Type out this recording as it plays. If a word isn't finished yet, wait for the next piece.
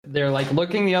they're like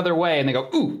looking the other way and they go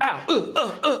ooh,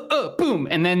 ow, boom,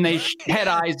 and then they head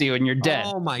eyes you and you're dead.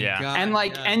 Oh my god! And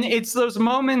like, and it's those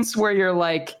moments where you're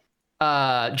like,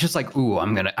 just like, ooh,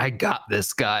 I got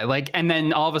this guy. Like, and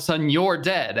then all of a sudden you're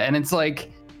dead, and it's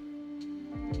like,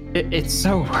 it's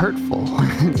so hurtful.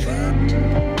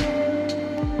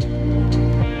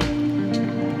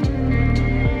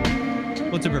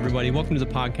 What's up, everybody? Welcome to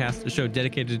the podcast, a show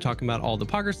dedicated to talking about all the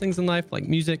poggers things in life, like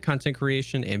music, content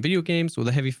creation, and video games, with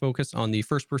a heavy focus on the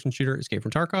first-person shooter Escape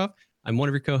from Tarkov. I'm one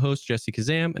of your co-hosts, Jesse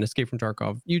Kazam, an Escape from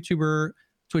Tarkov YouTuber,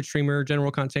 Twitch streamer, general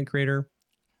content creator.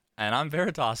 And I'm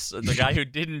Veritas, the guy who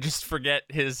didn't just forget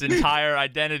his entire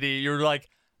identity. You're like,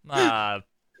 Yeah.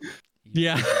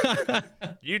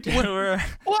 YouTuber.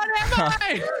 What am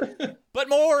I? But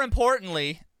more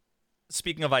importantly,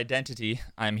 speaking of identity,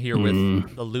 I'm here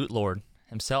with the Loot Lord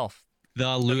himself.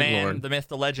 The Loot man, Lord. the myth,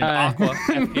 the legend, Aqua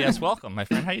FPS. Welcome, my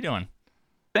friend. How you doing?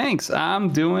 Thanks. I'm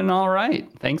doing all right.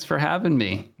 Thanks for having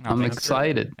me. I'm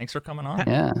excited. Thanks for coming on.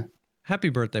 Yeah. Happy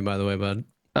birthday, by the way, bud.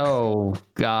 Oh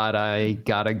God, I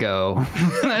gotta go.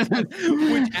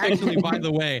 Which actually, by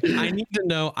the way, I need to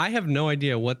know. I have no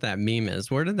idea what that meme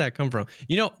is. Where did that come from?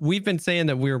 You know, we've been saying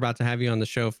that we were about to have you on the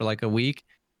show for like a week,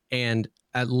 and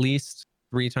at least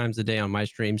 3 times a day on my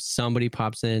stream, somebody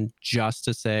pops in just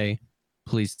to say,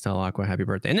 "Please tell Aqua happy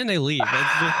birthday," and then they leave. It's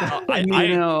just, I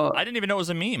didn't even know it was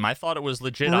a meme. I thought it was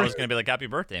legit. I was gonna be like, "Happy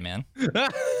birthday, man."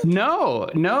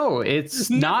 No, it's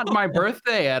not my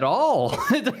birthday at all.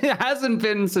 It hasn't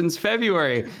been since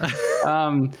February.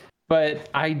 But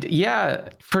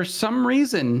for some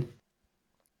reason,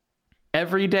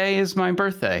 every day is my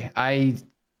birthday. I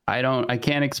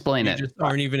can't explain it. You just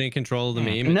aren't even in control of the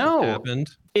meme. No, it just happened.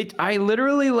 I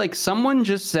literally, like, someone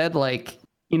just said, like,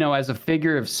 you know, as a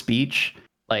figure of speech,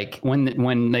 like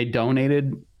when they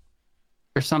donated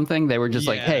or something, they were just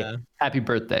like, "Hey, happy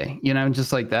birthday," you know,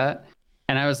 just like that.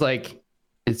 And I was like,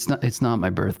 it's not my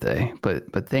birthday,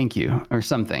 but thank you or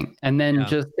something. And then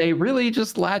they really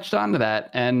just latched onto that,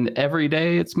 and every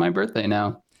day it's my birthday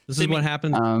now. This is what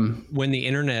happens when the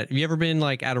internet. Have you ever been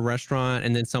like at a restaurant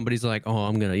and then somebody's like, "Oh,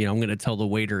 I'm gonna tell the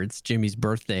waiter it's Jimmy's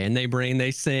birthday," and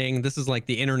they sing. This is like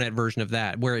the internet version of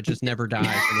that, where it just never dies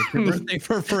and it's your birthday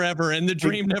for forever, and the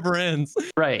dream never ends.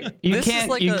 Right? You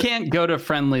can't go to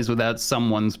Friendly's without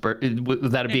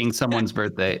without it being someone's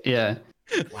birthday. Yeah.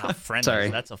 Wow, Friendly's. Sorry.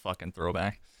 That's a fucking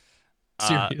throwback.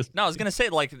 Serious. No, I was gonna say,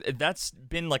 like, that's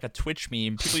been like a Twitch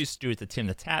meme. People used to do it to Tim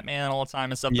the Tap Man all the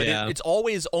time and stuff, but it's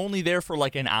always only there for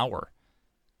like an hour.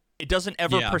 It doesn't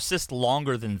ever persist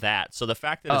longer than that. So the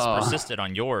fact that it's persisted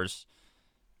on yours,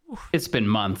 it's been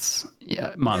months.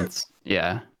 Yeah, months.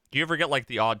 Yeah. Do you ever get like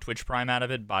the odd Twitch Prime out of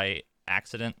it by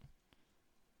accident?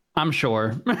 I'm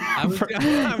sure. I was gonna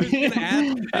ask if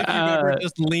you've ever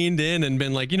just leaned in and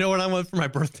been like, "You know what I want for my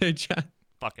birthday, chat?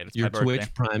 Fuck it, it's your my birthday."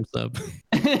 Twitch Prime sub."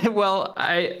 Well,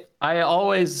 I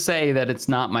always say that it's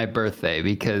not my birthday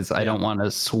because I don't want to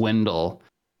swindle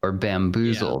or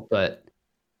bamboozle, but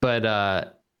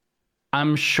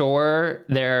I'm sure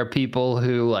there are people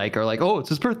who are like, "Oh, it's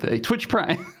his birthday, Twitch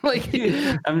Prime." Like,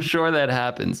 I'm sure that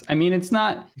happens. I mean, it's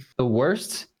not the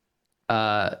worst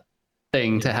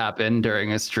thing to happen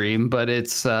during a stream, but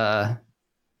it's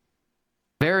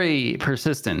very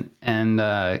persistent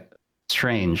and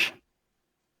strange.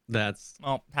 That's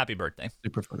happy birthday.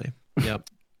 Super funny. Yep.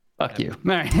 Fuck you. All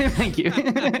right. Thank you.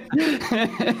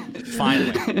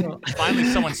 Finally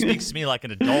someone speaks to me like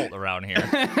an adult around here.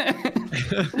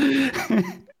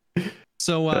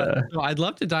 So I'd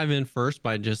love to dive in first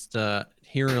by just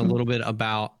hearing a little bit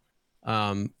about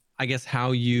I guess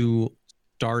how you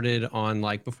started on,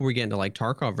 like, before we get into like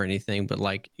Tarkov or anything, but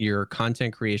like your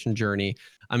content creation journey.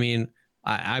 I mean,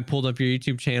 I pulled up your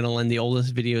YouTube channel and the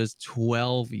oldest video is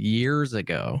 12 years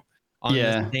ago on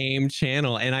the same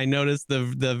channel. And I noticed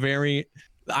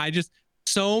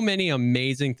so many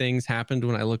amazing things happened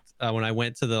when I looked, when I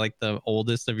went to the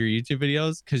oldest of your YouTube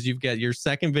videos, because you've got your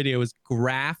second video is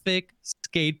graphic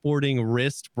skateboarding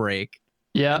wrist break.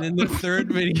 Yeah. And then the third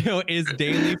video is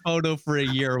daily photo for a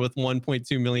year with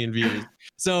 1.2 million views.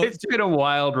 So it's been a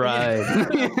wild ride.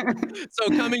 So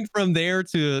coming from there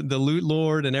to the Loot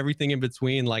Lord and everything in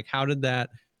between, like,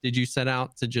 did you set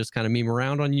out to just kind of meme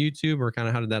around on YouTube, or kind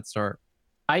of how did that start?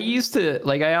 I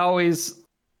always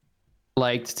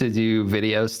liked to do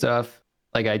video stuff.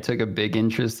 Like, I took a big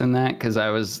interest in that because I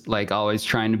was like always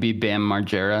trying to be Bam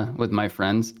Margera with my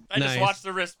friends. I just watched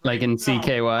the wrist break. Like in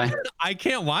CKY. I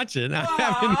can't watch it. I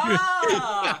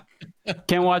haven't.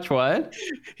 Can't watch what?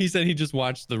 He said he just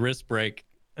watched the wrist break.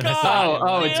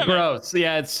 Oh, it's gross.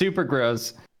 Yeah, it's super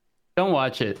gross. Don't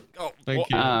watch it. Oh, thank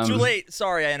you. Too late.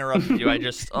 Sorry, I interrupted you. I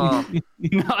just. No,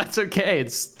 it's okay.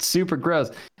 It's super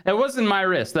gross. It wasn't my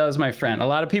wrist. That was my friend. A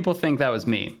lot of people think that was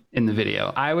me in the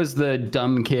video. I was the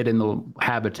dumb kid in the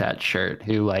Habitat shirt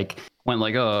who like went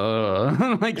like,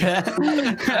 oh, like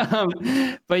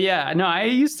that. But yeah, no, I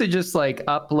used to just like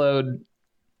upload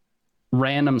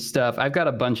random stuff. I've got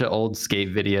a bunch of old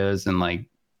skate videos and like,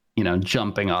 you know,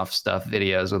 jumping off stuff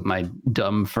videos with my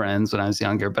dumb friends when I was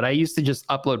younger. But I used to just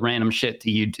upload random shit to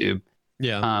YouTube.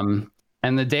 Yeah.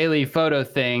 And the daily photo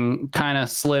thing kind of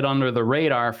slid under the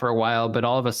radar for a while, but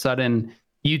all of a sudden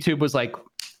YouTube was like,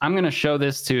 I'm going to show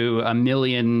this to 1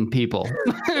 million people.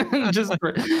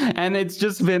 And it's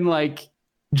just been like,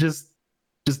 just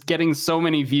getting so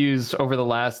many views over the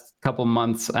last couple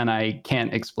months, and I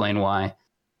can't explain why.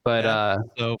 But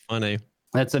so funny.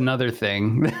 That's another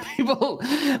thing. People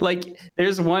like,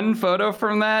 there's one photo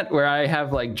from that where I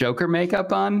have like Joker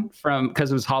makeup on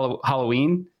because it was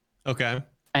Halloween. Okay.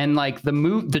 And like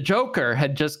the Joker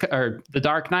had just, or the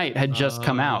Dark Knight had just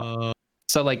come out.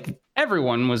 So like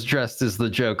everyone was dressed as the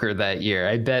Joker that year.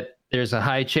 I bet there's a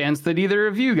high chance that either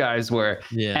of you guys were.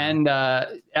 Yeah. And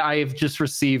I've just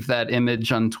received that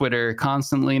image on Twitter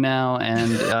constantly now.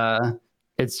 And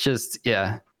it's just,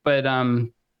 yeah. But I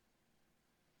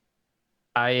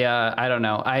don't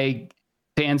know.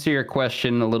 To answer your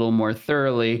question a little more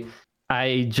thoroughly,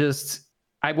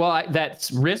 that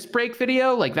wrist break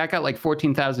video, like that got like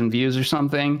 14,000 views or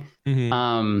something,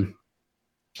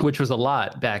 which was a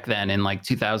lot back then in like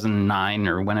 2009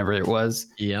 or whenever it was.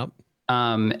 Yep.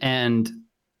 And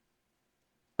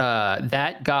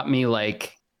that got me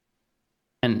like,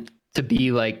 and to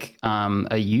be like a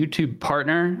YouTube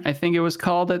partner, I think it was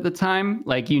called at the time.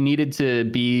 Like you needed to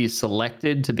be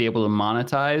selected to be able to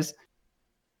monetize.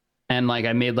 And like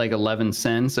I made like 11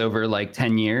 cents over like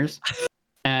 10 years.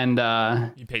 And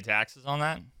you pay taxes on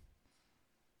that?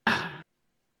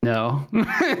 No.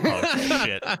 Oh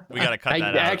shit. We gotta cut that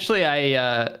out. Actually,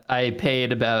 I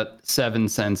paid about 7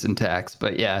 cents in tax,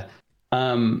 but yeah.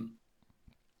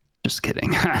 Just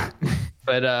kidding.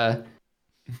 But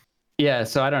yeah,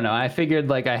 so I don't know. I figured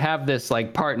like I have this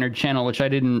like partnered channel, which I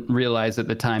didn't realize at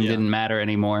the time didn't matter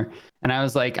anymore. And I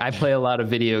was like, I play a lot of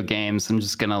video games. I'm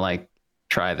just gonna like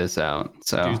try this out.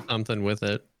 So do something with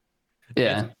it.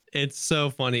 Yeah. It's so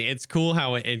funny. It's cool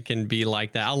how it can be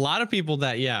like that. A lot of people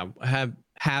that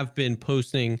have been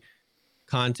posting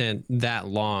content that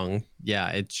long.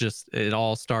 Yeah, it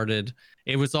all started.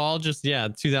 It was all just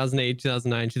 2008,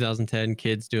 2009, 2010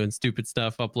 kids doing stupid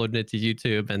stuff, uploading it to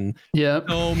YouTube, and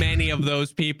so many of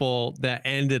those people that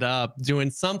ended up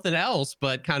doing something else,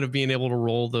 but kind of being able to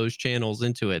roll those channels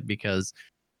into it because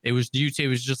it was YouTube. It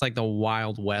was just like the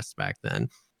Wild West back then.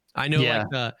 I know,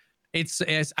 like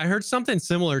I heard something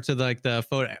similar to the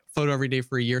photo every day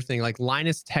for a year thing, like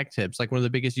Linus Tech Tips, like one of the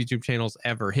biggest YouTube channels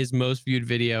ever. His most viewed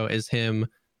video is him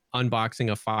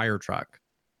unboxing a fire truck.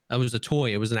 That was a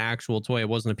toy. It was an actual toy. It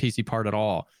wasn't a PC part at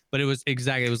all. But it was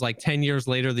like 10 years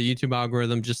later, the YouTube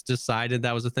algorithm just decided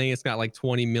that was a thing. It's got like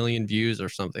 20 million views or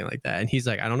something like that. And he's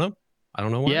like, I don't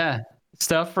know why. Yeah.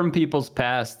 Stuff from people's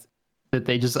past that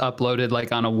they just uploaded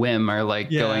like on a whim or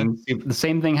like going. The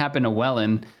same thing happened to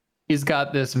Wellen. He's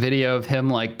got this video of him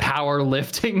like power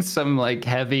lifting some like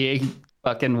heavy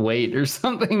fucking weight or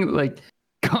something, like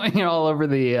going all over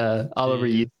over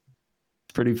YouTube.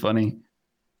 It's pretty funny.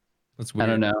 That's weird.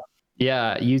 I don't know.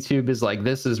 Yeah, YouTube is like,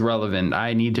 this is relevant.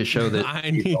 I need to show this.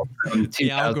 I need the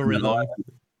algorithm.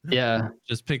 Yeah.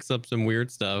 Just picks up some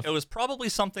weird stuff. It was probably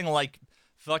something like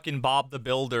fucking Bob the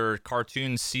Builder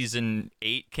cartoon season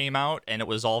 8 came out, and it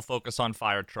was all focused on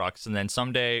fire trucks. And then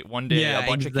one day, a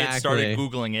bunch of kids started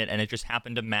Googling it, and it just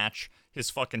happened to match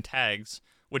his fucking tags,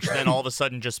 which then all of a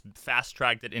sudden just fast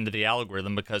tracked it into the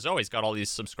algorithm because, he's got all these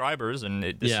subscribers. And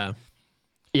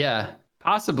Yeah.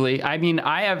 Possibly. I mean,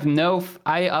 I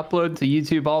upload to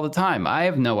YouTube all the time. I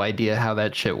have no idea how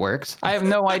that shit works. I have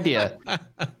no idea.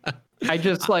 I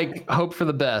just like hope for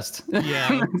the best.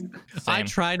 Yeah. I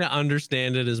try to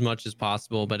understand it as much as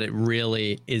possible, but it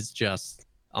really is just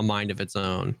a mind of its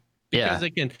own. Because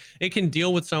it can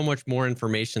deal with so much more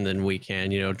information than we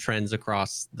can, trends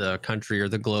across the country or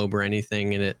the globe or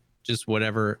anything. And it just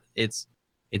it's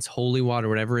holy water,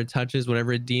 whatever it touches,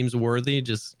 whatever it deems worthy,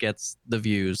 just gets the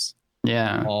views.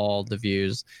 Yeah. All the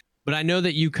views. But I know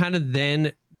that you kind of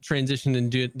then transitioned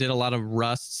and did a lot of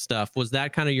Rust stuff. Was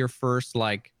that kind of your first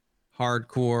like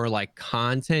hardcore like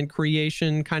content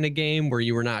creation kind of game where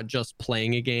you were not just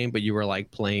playing a game, but you were like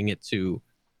playing it to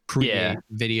create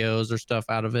videos or stuff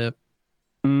out of it?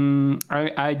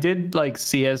 I did like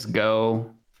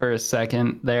CSGO for a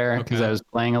second there because I was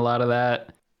playing a lot of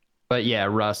that. But yeah,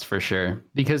 Rust for sure,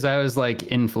 because I was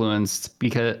like influenced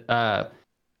because I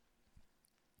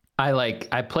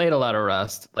played a lot of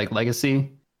Rust, like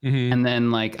Legacy. And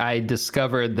then like I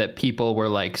discovered that people were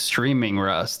like streaming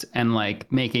Rust and like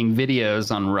making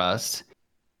videos on Rust.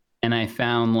 And I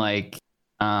found like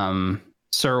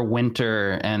Sir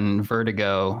Winter and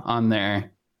Vertigo on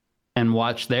there and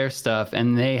watched their stuff,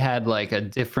 and they had like a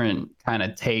different kind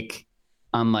of take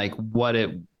on like what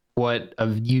a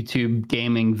YouTube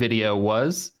gaming video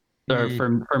was, or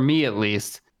for me at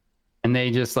least. And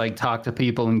they just like talked to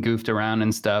people and goofed around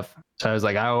and stuff. So I was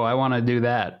like, oh, I want to do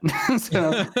that.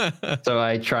 so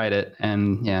I tried it,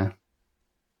 and yeah.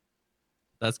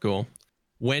 That's cool.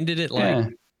 When did it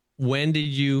when did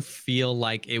you feel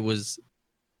like it was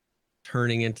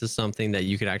turning into something that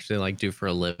you could actually like do for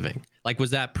a living? Like,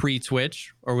 was that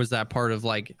pre-Twitch, or was that part of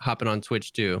like hopping on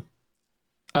Twitch too?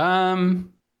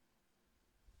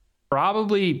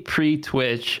 Probably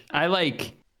pre-Twitch. I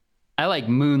like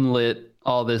moonlit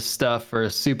all this stuff for a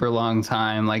super long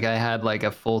time. Like I had like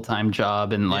a full-time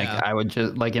job, and like I would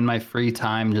just like in my free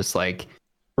time just like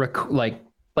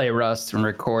play Rust and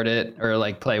record it, or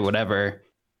like play whatever.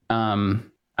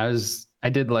 I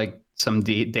did like some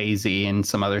DayZ and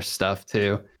some other stuff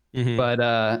too. But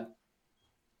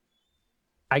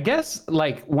I guess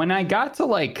like when I got to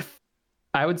like,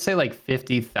 I would say like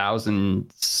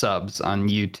 50,000 subs on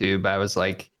YouTube, I was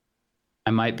like,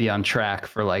 I might be on track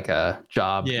for like a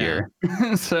job here.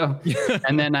 So,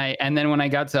 and then when I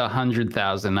got to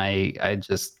 100,000, I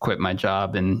just quit my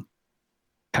job and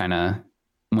kind of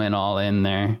went all in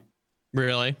there.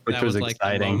 Really? Which was like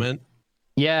exciting. The moment?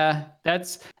 Yeah,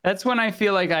 that's when I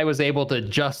feel like I was able to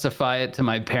justify it to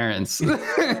my parents.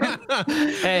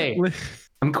 Hey,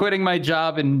 I'm quitting my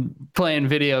job and playing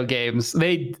video games.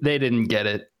 They didn't get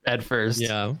it at first.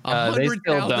 Yeah,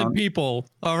 100,000 people.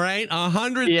 All right,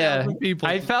 100,000 people.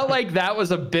 I felt like that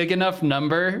was a big enough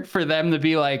number for them to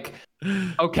be like,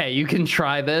 okay, you can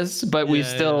try this, but we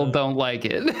still don't like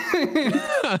it.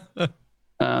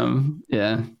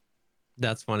 Yeah,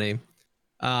 that's funny.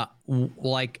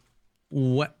 Like,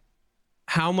 what?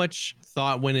 How much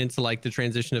thought went into like the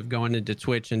transition of going into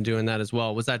Twitch and doing that as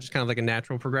well? Was that just kind of like a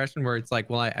natural progression where it's like,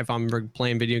 well, if I'm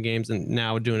playing video games and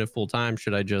now doing it full time,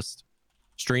 should I just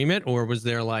stream it, or was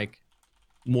there like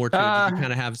more to it? Did you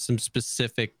kind of have some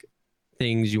specific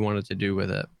things you wanted to do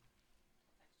with it?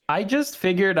 I just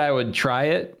figured I would try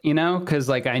it, you know, because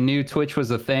like I knew Twitch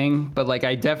was a thing, but like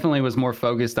I definitely was more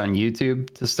focused on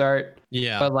YouTube to start.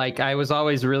 Yeah. But like I was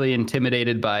always really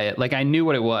intimidated by it. Like I knew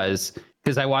what it was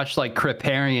because I watched like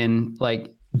Kripparrian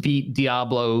like beat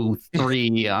Diablo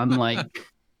 3 on like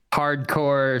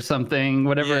hardcore or something,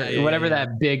 whatever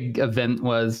that big event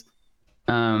was.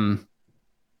 I'd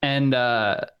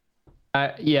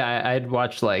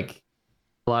watched like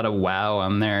a lot of WoW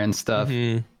on there and stuff.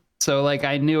 So like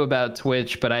I knew about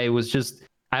Twitch, but I was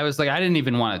like, I didn't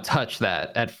even want to touch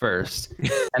that at first.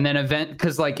 And then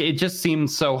because like it just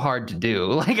seemed so hard to do.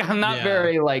 Like I'm not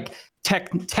very like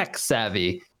tech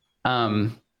savvy. So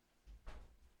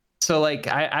like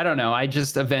I don't know. I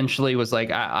just eventually was like,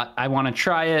 I want to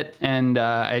try it, and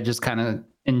I just kind of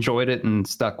enjoyed it and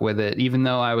stuck with it, even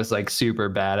though I was like super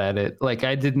bad at it. Like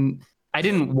I didn't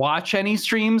watch any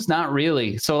streams, not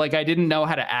really. So like I didn't know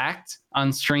how to act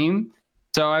on stream.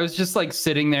 So I was just like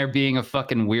sitting there being a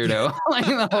fucking weirdo like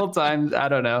the whole time. I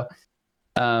don't know.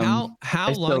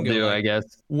 How long ago? I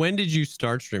guess. When did you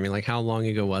start streaming? Like how long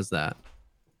ago was that?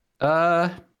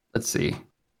 Let's see.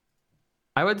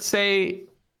 I would say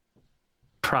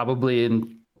probably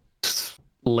in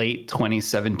late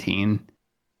 2017.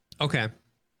 Okay.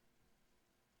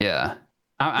 Yeah.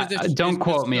 Don't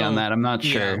quote me on that. I'm not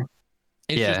sure.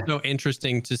 It's just so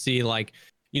interesting to see, like,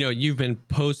 you know, you've been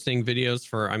posting videos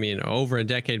for, I mean, over a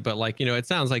decade, but like, you know, it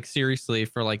sounds like seriously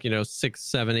for like, you know, 6,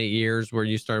 7, 8 years where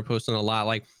you started posting a lot.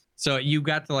 Like, so you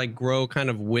got to like grow kind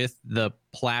of with the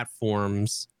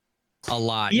platforms a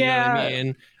lot. You know what I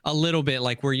mean? A little bit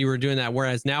like where you were doing that.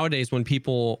 Whereas nowadays when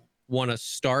people want to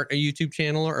start a YouTube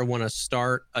channel or want to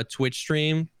start a Twitch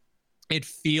stream, it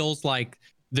feels like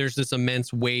there's this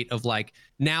immense weight of like,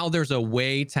 now there's a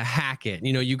way to hack it.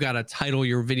 You know, you got to title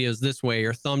your videos this way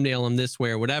or thumbnail them this way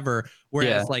or whatever.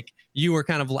 Whereas like you were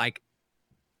kind of like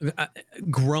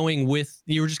growing with,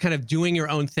 you were just kind of doing your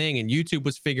own thing, and YouTube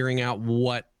was figuring out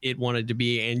what it wanted to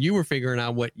be and you were figuring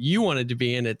out what you wanted to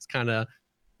be. And it's kind of,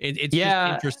 it's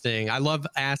just interesting. I love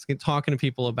talking to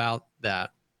people about that.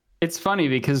 It's funny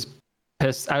because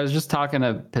I was just talking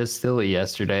to Pistilli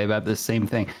yesterday about the same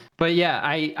thing. But yeah,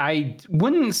 I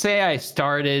wouldn't say I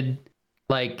started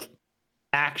like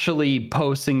actually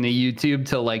posting to YouTube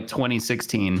till like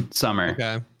 2016 summer.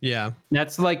 Okay. Yeah.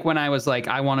 That's like when I was like,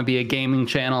 I want to be a gaming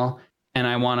channel and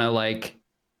I want to like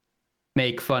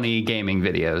make funny gaming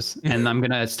videos and I'm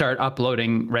going to start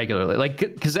uploading regularly. Like,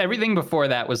 because everything before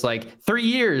that was like 3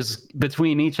 years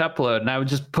between each upload. And I would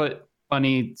just put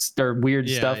funny or weird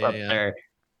stuff up there.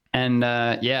 And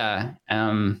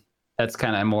that's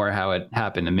kind of more how it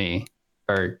happened to me,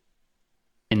 or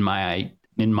in my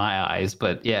eyes.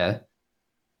 But yeah,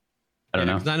 I don't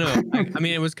know. I know. I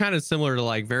mean, it was kind of similar to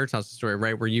like Veritas' story,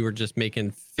 right? Where you were just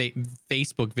making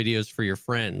Facebook videos for your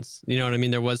friends. You know what I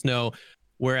mean? There was no,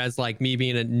 whereas like me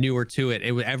being a newer to it,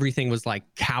 everything was like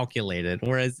calculated.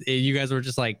 Whereas you guys were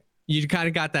just like, you kind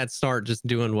of got that start just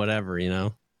doing whatever, you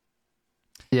know?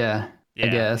 Yeah, I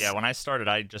guess. Yeah, when I started,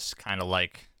 I just kind of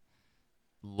like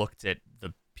looked at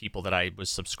the people that I was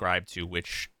subscribed to,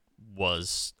 which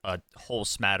was a whole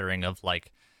smattering of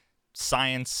like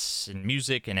science and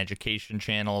music and education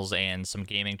channels and some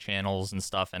gaming channels and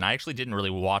stuff. And I actually didn't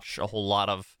really watch a whole lot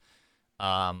of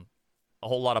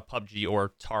PUBG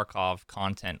or Tarkov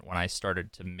content when I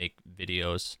started to make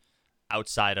videos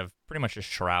outside of pretty much a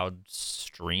Shroud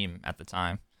stream at the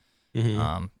time.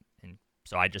 And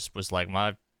so I just was like,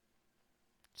 well,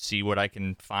 see what I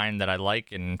can find that I like,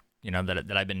 and you know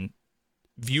that I've been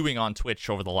viewing on Twitch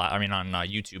on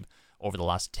YouTube over the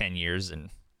last 10 years, and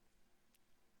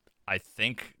I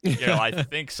think I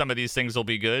think some of these things will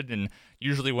be good. And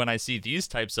usually when I see these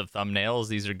types of thumbnails,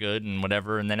 these are good and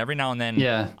whatever. And then every now and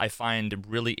then, I find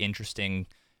really interesting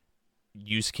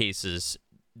use cases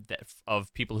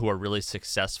of people who are really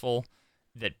successful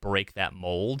that break that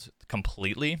mold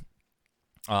completely.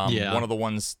 One of the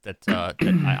ones that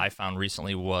I found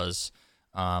recently was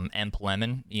EMP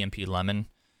Lemon.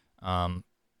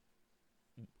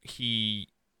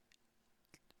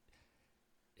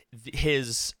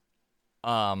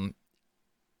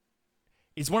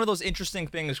 It's one of those interesting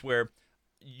things where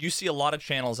you see a lot of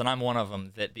channels, and I'm one of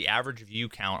them, that the average view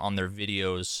count on their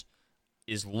videos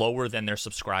is lower than their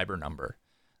subscriber number.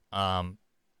 And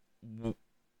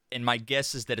my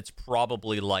guess is that it's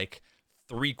probably like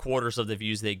 3/4 of the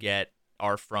views they get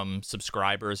are from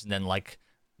subscribers, and then like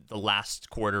the last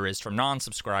quarter is from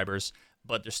non-subscribers.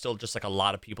 But there's still just like a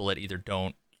lot of people that either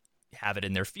don't have it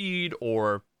in their feed,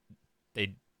 or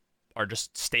they are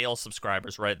just stale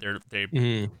subscribers, right?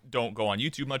 They don't go on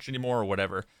YouTube much anymore or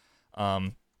whatever.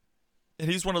 And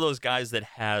he's one of those guys that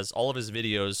has all of his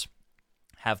videos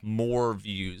have more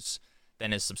views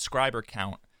than his subscriber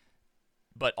count,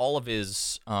 but all of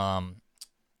his thumbnails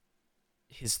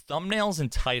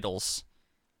and titles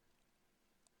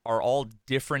are all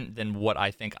different than what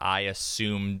I think I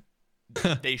assumed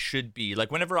they should be.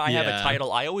 Like whenever I have a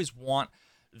title, I always want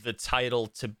the title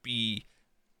to be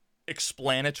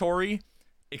explanatory.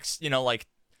 Like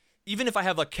even if I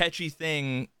have a catchy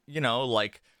thing,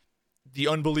 like the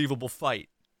unbelievable fight,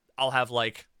 I'll have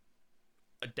like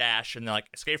a dash and then like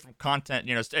escape from content,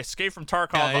 escape from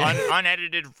Tarkov,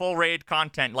 unedited full raid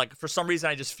content. Like for some reason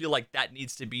I just feel like that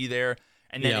needs to be there.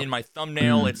 And then in my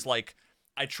thumbnail, it's like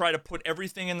I try to put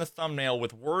everything in the thumbnail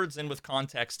with words and with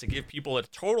context to give people a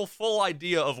total full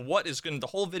idea of what the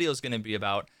whole video is going to be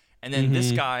about. And then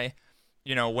this guy,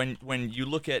 when you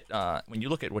look at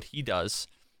what he does,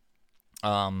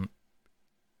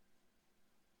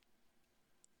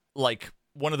 like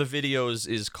one of the videos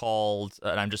is called,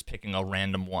 and I'm just picking a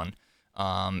random one,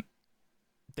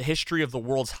 the history of the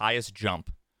world's highest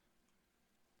jump.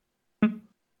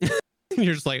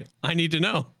 You're just like, I need to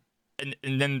know.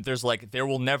 And then there's like, there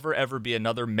will never ever be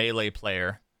another Melee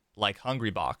player like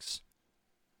Hungrybox.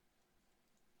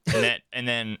 And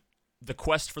then the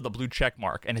quest for the blue check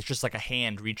mark, and it's just like a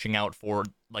hand reaching out for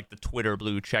like the Twitter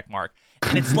blue check mark.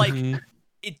 And it's like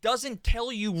it doesn't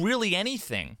tell you really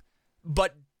anything,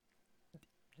 but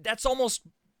it almost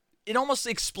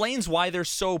explains why they're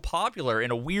so popular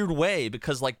in a weird way,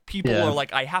 because like people are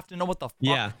like, I have to know what the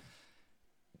fuck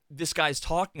this guy's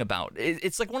talking about.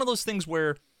 It's like one of those things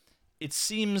where it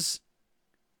seems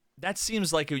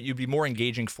like you'd be more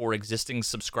engaging for existing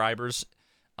subscribers,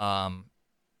 to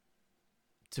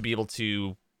be able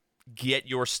to get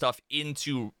your stuff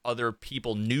into other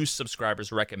new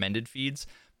subscribers' recommended feeds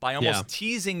by almost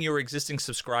teasing your existing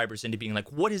subscribers into being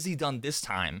like, what has he done this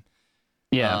time?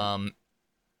 Yeah.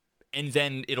 And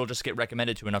then it'll just get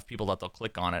recommended to enough people that they'll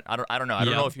click on it. I don't know. I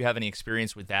don't know if you have any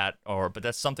experience with that, but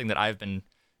that's something that I've been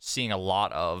seeing a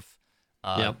lot of,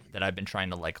 that I've been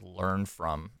trying to like learn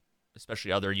from,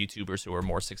 especially other YouTubers who are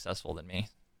more successful than me.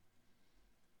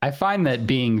 I find that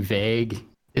being vague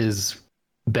is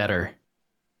better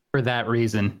for that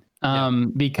reason.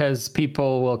 Because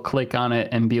people will click on it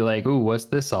and be like, ooh, what's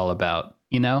this all about?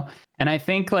 you know? And I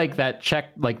think like that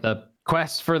like the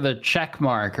quest for the check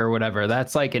mark or whatever,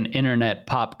 that's like an internet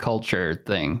pop culture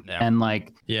thing. Yeah. And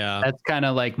like, that's kind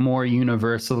of like more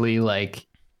universally like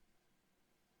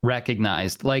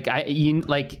recognized. Like I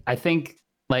think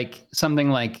like something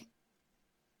like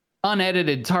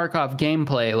unedited Tarkov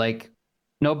gameplay, like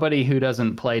nobody who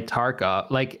doesn't play Tarkov,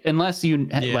 like unless you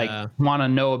like want to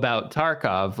know about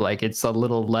Tarkov, like it's a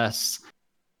little less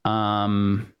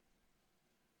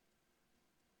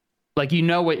like you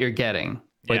know what you're getting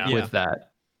with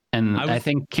that. And I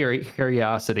think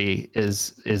curiosity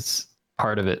is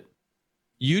part of it.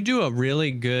 You do a really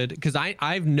good, because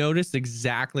I've noticed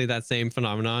exactly that same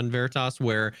phenomenon, Veritas,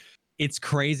 where it's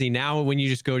crazy now when you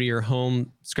just go to your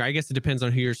home. I guess it depends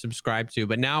on who you're subscribed to,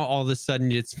 but now all of a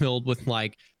sudden it's filled with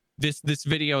like this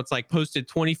video. It's like posted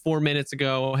 24 minutes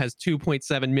ago, has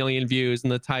 2.7 million views,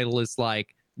 and the title is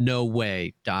like "No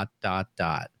way." ... And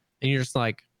you're just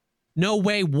like, no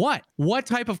way. What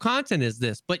type of content is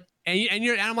this? But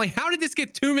and I'm like, how did this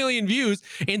get 2 million views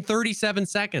in 37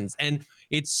 seconds? And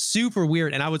it's super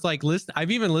weird. And I was like, I've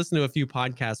even listened to a few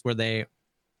podcasts where they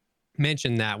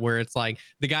mentioned that, where it's like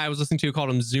the guy I was listening to called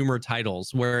them Zoomer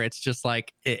titles, where it's just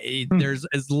like there's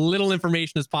as little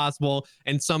information as possible,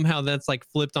 and somehow that's like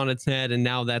flipped on its head, and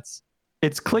now it's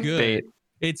clickbait.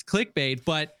 It's clickbait.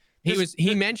 But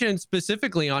he mentioned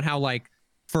specifically on how like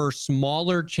for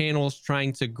smaller channels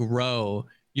trying to grow,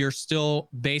 you're still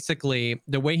basically,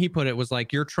 the way he put it was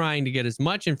like, you're trying to get as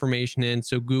much information in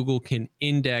so Google can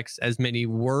index as many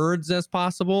words as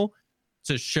possible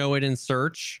to show it in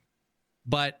search.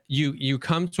 But you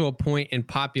come to a point in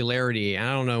popularity,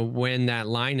 I don't know when that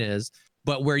line is,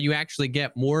 but where you actually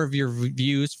get more of your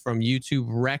views from YouTube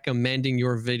recommending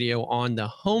your video on the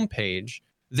homepage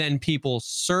than people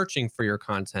searching for your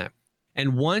content.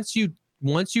 And once you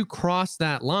cross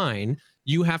that line,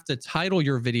 you have to title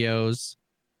your videos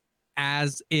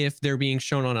as if they're being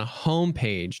shown on a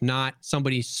homepage, not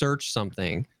somebody search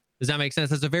something. Does that make sense?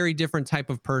 That's a very different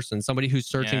type of person. Somebody who's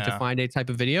searching to find a type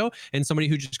of video, and somebody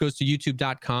who just goes to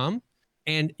youtube.com,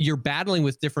 and you're battling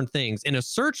with different things. In a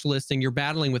search listing, you're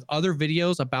battling with other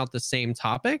videos about the same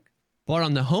topic, but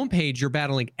on the homepage, you're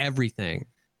battling everything.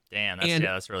 Damn,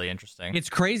 that's really interesting. It's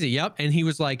crazy. Yep. And he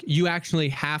was like, you actually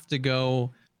have to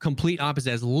go complete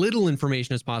opposite, as little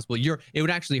information as possible. It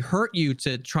would actually hurt you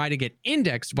to try to get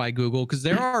indexed by Google because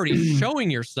they're already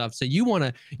showing your stuff. So you want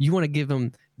to give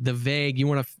them the vague. You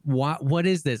want to what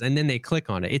is this? And then they click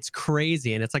on it. It's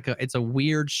crazy, and it's a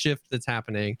weird shift that's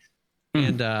happening.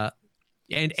 And I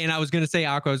was gonna say,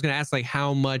 Aqua, I was gonna ask like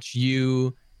how much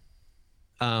time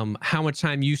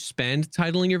you spend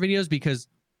titling your videos, because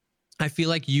I feel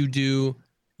like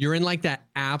you're in like that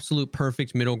absolute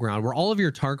perfect middle ground where all of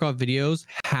your Tarkov videos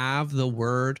have the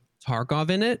word Tarkov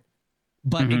in it.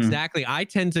 But exactly, I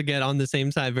tend to get on the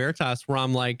same side of Veritas, where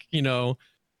I'm like, the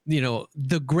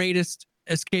greatest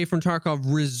Escape from Tarkov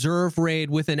reserve raid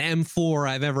with an M4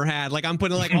 I've ever had. Like I'm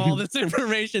putting like all this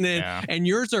information in, and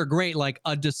yours are great, like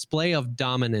a display of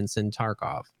dominance in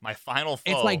Tarkov. My final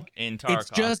foe in Tarkov.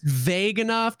 It's just vague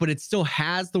enough, but it still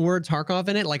has the word Tarkov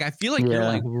in it. Like I feel like you're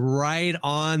like right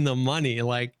on the money.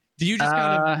 Like, do you just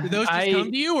do those just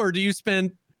come to you, or do you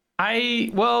spend?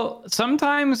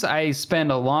 Sometimes I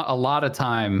spend a lot of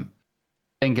time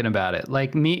thinking about it.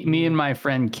 Like me and my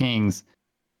friend Kings,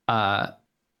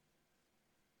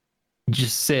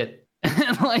 just sit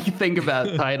and like think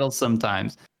about titles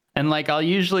sometimes, and like I'll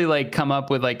usually like come up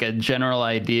with like a general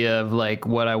idea of like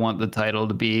what I want the title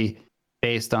to be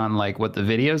based on like what the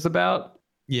video's about.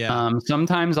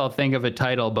 Sometimes I'll think of a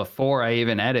title before I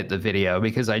even edit the video,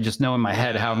 because I just know in my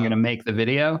head how I'm going to make the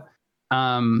video.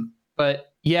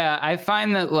 But yeah, I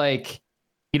find that like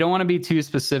you don't want to be too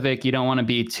specific, you don't want to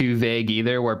be too vague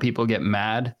either, where people get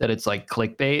mad that it's like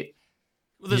clickbait.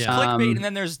 Well, there's clickbait, and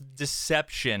then there's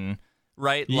deception.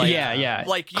 Right? Like,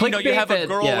 Like, you have a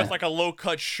girl with like a low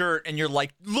cut shirt, and you're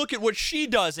like, look at what she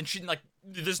does. And she like,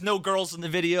 there's no girls in the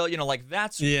video, like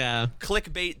that's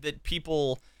clickbait that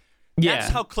people, that's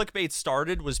how clickbait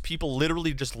started, was people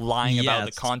literally just lying about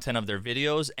the content of their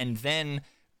videos. And then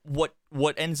what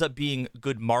ends up being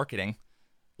good marketing,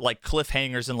 like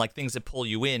cliffhangers and like things that pull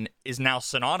you in, is now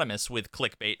synonymous with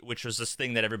clickbait, which was this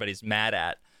thing that everybody's mad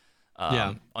at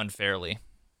unfairly.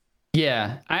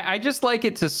 Yeah, I just like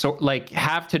it to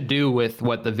have to do with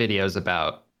what the video's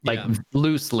about, like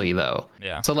loosely though.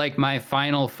 Yeah. So like my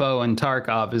final foe in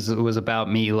Tarkov was about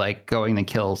me like going to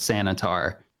kill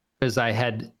Sanitar, because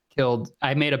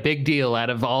I made a big deal out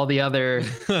of all the other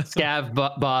scav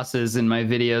bosses in my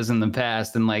videos in the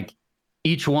past, and like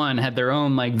each one had their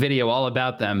own like video all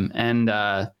about them, and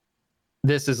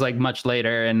this is like much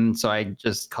later, and so I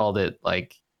just called it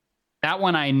like that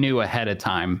one I knew ahead of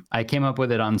time. I came up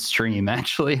with it on stream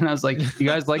actually, and I was like, "You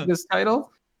guys like this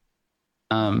title?"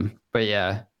 But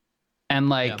yeah, and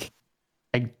like,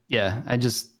 I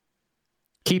just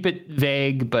keep it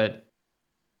vague, but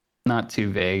not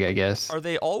too vague, I guess. Are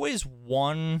they always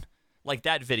one? Like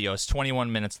that video is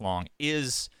 21 minutes long.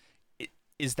 Is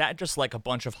that just like a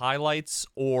bunch of highlights,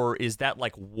 or is that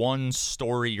like one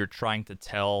story you're trying to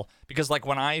tell? Because like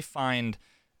when I find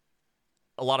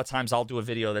a lot of times I'll do a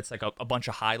video that's like a bunch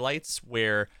of highlights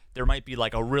where there might be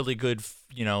like a really good,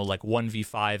 like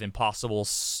 1v5 impossible,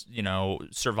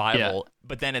 survival,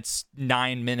 but then it's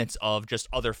 9 minutes of just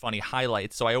other funny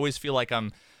highlights. So I always feel like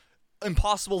I'm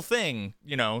impossible thing,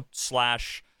 /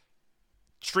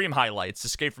 stream highlights,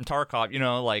 escape from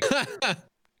Tarkov, like.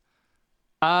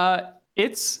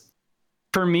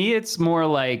 For me, it's more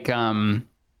like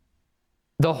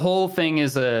the whole thing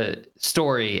is a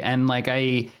story, and like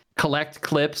I collect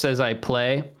clips as I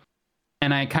play,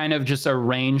 and I kind of just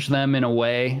arrange them in a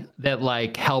way that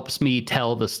like helps me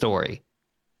tell the story.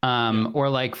 Or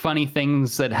like funny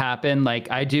things that happen. Like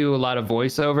I do a lot of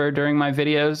voiceover during my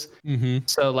videos.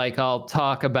 So like I'll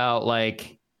talk about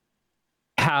like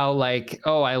how like,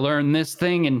 oh, I learned this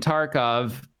thing in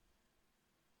Tarkov.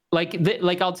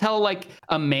 Like I'll tell like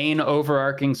a main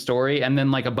overarching story and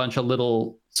then like a bunch of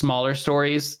little smaller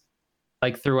stories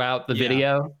like throughout the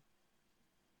video.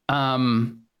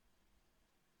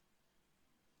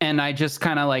 And I just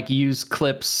kind of like use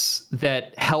clips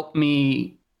that help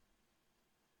me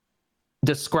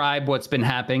describe what's been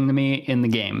happening to me in the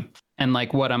game and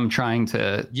like what I'm trying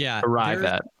to arrive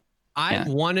at. I've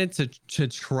wanted to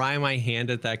try my hand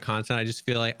at that content.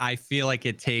 I feel like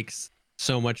it takes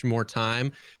so much more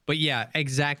time. But yeah,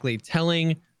 exactly.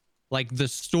 Telling like the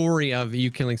story of you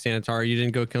killing Sanitar. You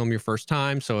didn't go kill him your first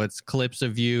time, so it's clips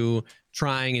of you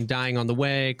trying and dying on the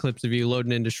way, clips of you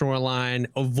loading into Shoreline,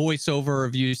 a voiceover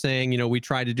of you saying, we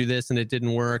tried to do this and it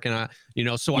didn't work, and I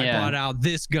brought out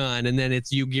this gun, and then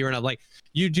it's you gearing up. Like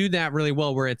you do that really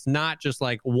well, where it's not just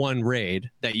like one raid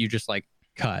that you just like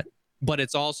cut, but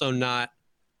it's also not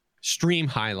stream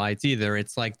highlights either.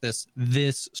 It's like this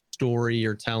story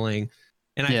you're telling,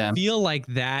 and I feel like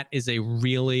that is a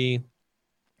really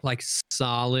like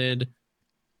solid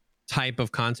type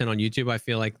of content on YouTube. I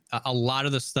feel like a lot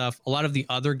of the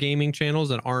other gaming channels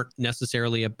that aren't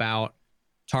necessarily about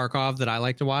Tarkov that I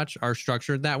like to watch are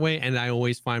structured that way, and I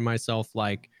always find myself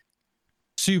like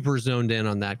super zoned in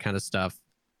on that kind of stuff.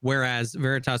 Whereas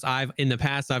Veritas, in the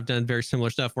past I've done very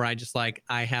similar stuff where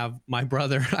I have my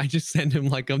brother, I just send him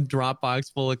like a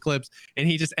Dropbox full of clips and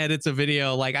he just edits a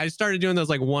video. Like I started doing those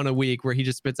like one a week where he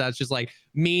just spits out just like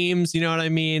memes, you know what I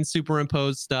mean?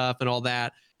 Superimposed stuff and all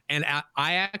that. And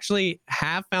I actually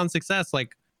have found success.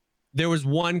 Like there was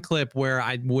one clip where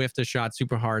I whiffed a shot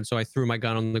super hard, so I threw my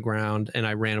gun on the ground and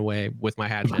I ran away with my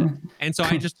hatchet. And so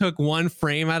I just took one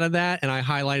frame out of that and I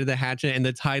highlighted the hatchet, and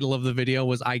the title of the video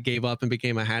was "I gave up and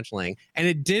became a hatchling." And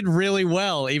it did really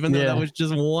well, even though that was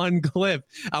just one clip.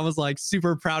 I was like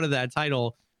super proud of that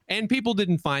title, and people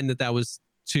didn't find that was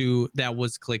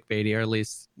clickbaity, or at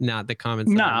least not the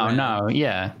comments. No,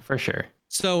 yeah, for sure.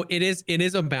 So it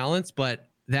is a balance, but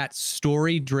that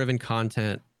story-driven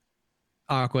content,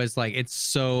 Aqua, is like, it's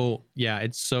so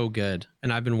good.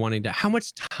 And I've been wanting to. How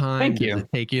much time does it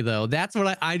take you though? That's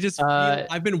what I just feel.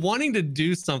 I've been wanting to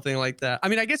do something like that. I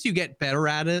mean, I guess you get better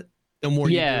at it the more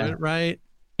you do it, right?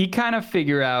 You kind of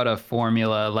figure out a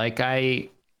formula. Like I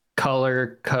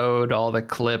color code all the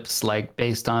clips like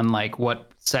based on like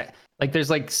what like there's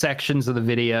like sections of the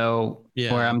video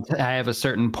where I have a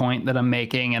certain point that I'm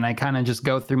making, and I kind of just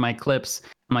go through my clips.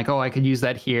 I'm like, oh, I could use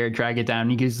that here, drag it down.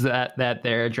 You use that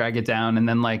there, drag it down, and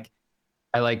then like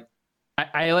I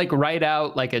write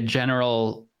out like a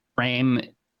general frame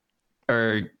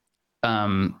or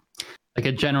like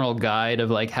a general guide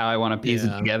of like how I want to piece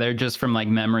it together just from like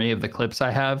memory of the clips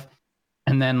I have.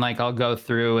 And then like I'll go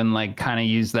through and like kind of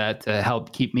use that to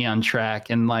help keep me on track.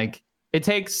 And like it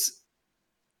takes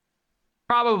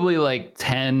probably like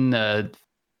 10 to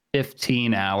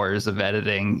 15 hours of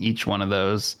editing each one of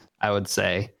those, I would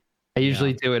say. I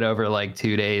usually do it over like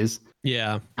 2 days.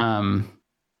 Yeah.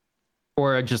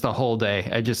 Or just a whole day.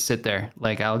 I just sit there.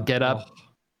 Like I'll get up,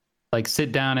 like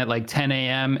sit down at like 10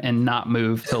 a.m. and not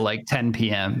move till like 10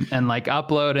 p.m. and like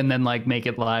upload and then like make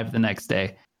it live the next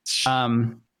day.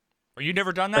 Are you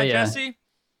never done that, Jesse?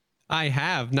 I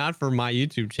have, not for my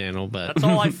YouTube channel, but that's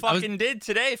all I fucking did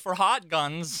today for Hot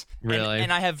Guns. Really?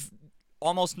 And I have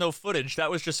almost no footage. That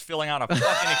was just filling out a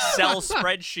fucking Excel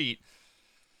spreadsheet.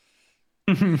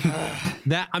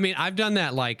 That, I mean, I've done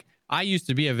that. Like I used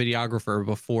to be a videographer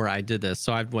before I did this.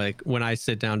 So I've like, when I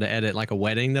sit down to edit like a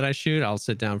wedding that I shoot, I'll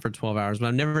sit down for 12 hours, but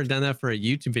I've never done that for a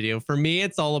YouTube video. For me,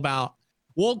 it's all about,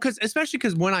 well, especially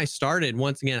because when I started,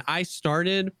 once again, I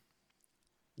started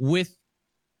with,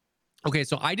 okay,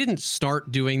 so I didn't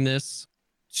start doing this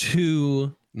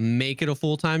to make it a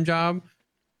full-time job.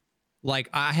 Like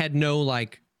I had no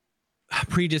like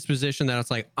predisposition that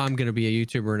it's like, I'm going to be a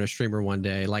YouTuber and a streamer one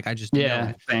day. Like I just,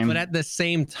 same. But at the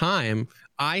same time,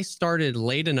 I started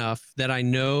late enough that I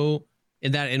know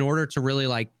that in order to really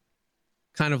like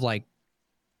kind of like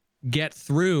get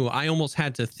through, I almost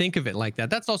had to think of it like that.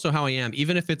 That's also how I am.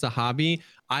 Even if it's a hobby,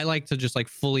 I like to just like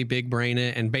fully big brain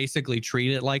it and basically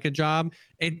treat it like a job.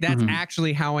 That's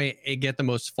actually how I get the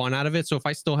most fun out of it. So if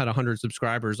I still had 100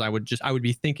 subscribers, I would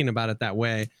be thinking about it that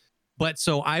way. But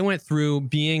so I went through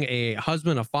being a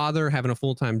husband, a father, having a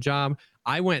full-time job.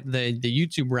 I went the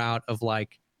YouTube route of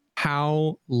like,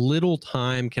 how little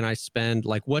time can I spend?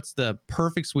 Like, what's the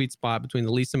perfect sweet spot between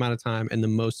the least amount of time and the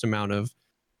most amount of,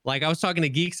 like, I was talking to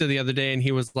Geeksa the other day and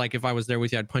he was like, if I was there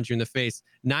with you, I'd punch you in the face.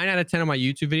 9 out of 10 of my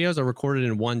YouTube videos are recorded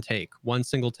in one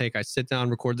single take. I sit down,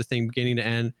 record the thing beginning to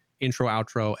end, intro,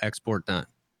 outro, export, done.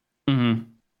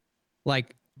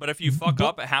 Like, but if you fuck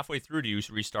up halfway through, do you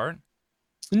restart?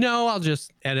 No, I'll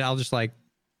just edit. I'll just like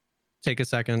take a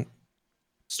second,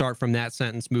 start from that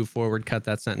sentence, move forward, cut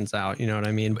that sentence out. You know what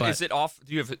I mean? But is it off?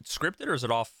 Do you have it scripted or is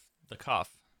it off the cuff?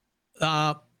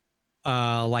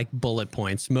 Like bullet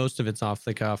points. Most of it's off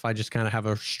the cuff. I just kind of have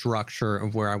a structure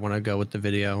of where I want to go with the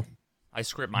video. I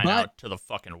script mine out to the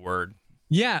fucking word.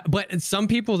 Yeah, but some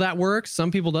people that works,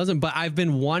 some people doesn't. But I've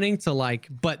been wanting to like,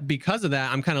 but because of that,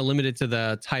 I'm kind of limited to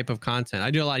the type of content.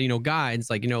 I do a lot of, guides,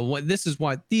 like, what this is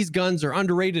why these guns are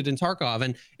underrated in Tarkov.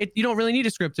 And you don't really need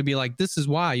a script to be like, this is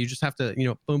why. You just have to,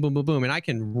 boom, boom, boom, boom. And I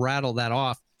can rattle that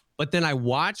off. But then I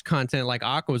watch content like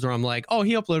Aqua's where I'm like, oh,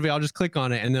 he uploaded it. I'll just click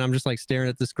on it. And then I'm just like staring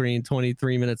at the screen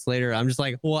 23 minutes later. I'm just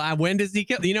like, well, when does he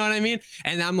kill? You know what I mean?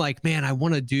 And I'm like, man, I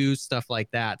want to do stuff like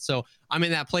that. So I'm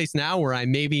in that place now where I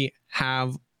maybe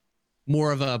have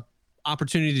more of a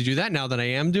opportunity to do that now that I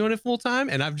am doing it full time.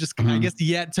 And I've just, I guess,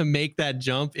 yet to make that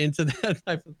jump into that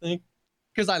type of thing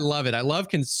because I love it. I love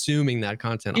consuming that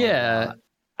content. Yeah.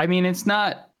 I mean,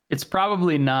 it's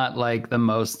probably not like the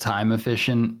most time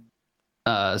efficient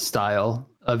style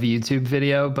of YouTube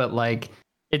video, but like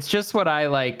it's just what I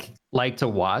like to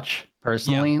watch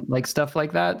personally, like stuff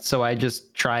like that. So I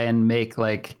just try and make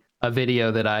like a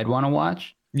video that I'd want to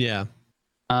watch. Yeah.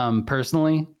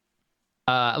 Personally.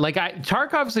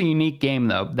 Tarkov's a unique game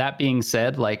though. That being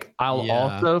said, like I'll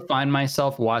also find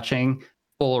myself watching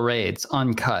full raids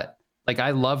uncut. Like I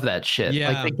love that shit.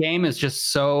 Yeah. Like the game is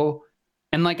just so,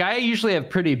 and like I usually have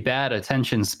pretty bad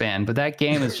attention span, but that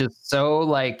game is just so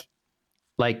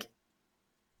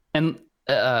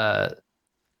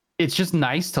it's just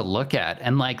nice to look at,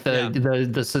 and like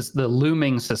the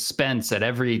looming suspense at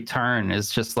every turn is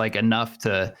just like enough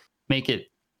to make it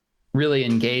really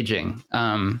engaging.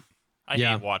 I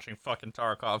hate watching fucking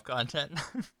Tarkov content.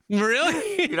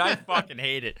 Really? Dude, I fucking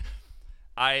hate it.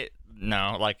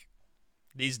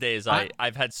 These days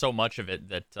I've had so much of it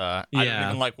that I don't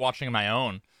even like watching my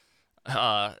own.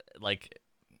 I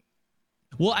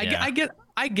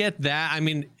get that. I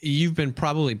mean, you've been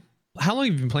how long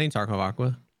have you been playing Tarkov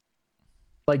Aqua?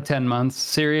 Like 10 months.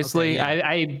 Seriously. Okay, yeah.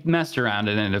 I messed around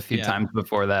in it a few times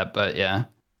before that, but yeah.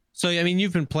 So, I mean,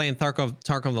 you've been playing Tarkov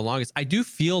the longest. I do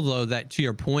feel, though, that to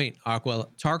your point, Aqua,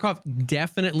 Tarkov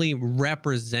definitely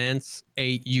represents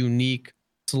a unique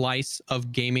slice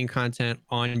of gaming content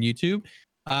on YouTube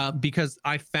because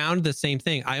I found the same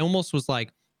thing. I almost was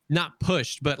like, not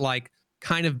pushed, but like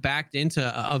kind of backed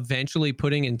into eventually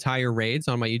putting entire raids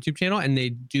on my YouTube channel, and they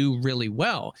do really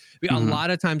well. A lot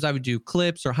of times I would do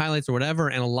clips or highlights or whatever,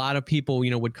 and a lot of people,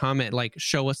 would comment like,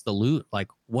 show us the loot. Like,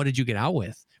 what did you get out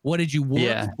with? What did you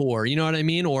work for? You know what I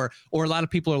mean? Or a lot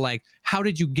of people are like, how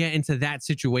did you get into that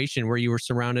situation where you were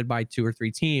surrounded by 2 or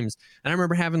 3 teams? And I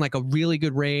remember having like a really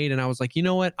good raid, and I was like, you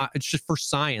know what? It's just for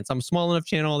science. I'm a small enough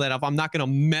channel that if I'm not going to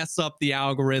mess up the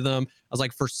algorithm, I was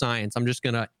like, for science, I'm just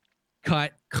going to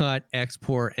cut,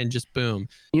 export, and just boom.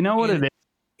 You know what it is?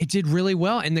 It did really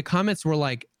well. And the comments were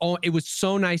like, oh, it was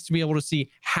so nice to be able to see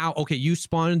how, okay, you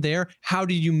spawned there. How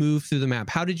did you move through the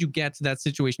map? How did you get to that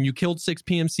situation? You killed 6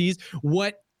 PMCs.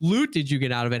 What loot did you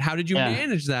get out of it? How did you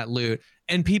manage that loot?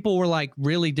 And people were like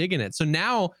really digging it. So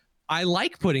now I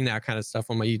like putting that kind of stuff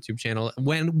on my YouTube channel.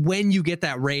 When you get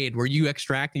that raid where you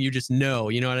extract and you just know,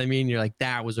 you know what I mean? You're like,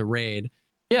 that was a raid.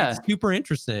 Yeah. It's super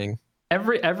interesting.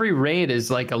 Every raid is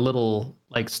like a little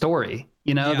like story,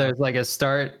 there's like a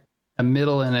start, a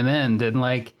middle, and an end. And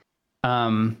like,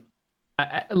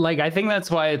 I think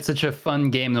that's why it's such a fun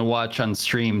game to watch on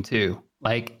stream too.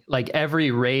 Like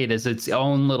every raid is its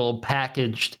own little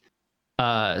packaged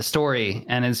story,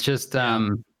 and it's just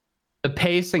the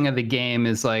pacing of the game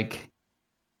is like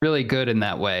really good in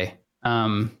that way.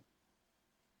 And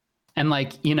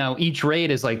like, you know, each raid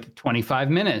is like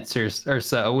 25 minutes or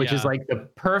so, which is like the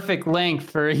perfect length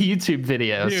for a YouTube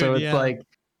video. Dude, so it's like,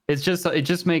 it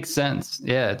just makes sense.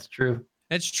 Yeah, it's true.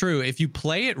 It's true. If you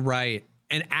play it right,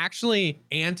 and actually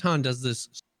Anton does this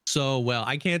so well.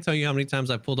 I can't tell you how many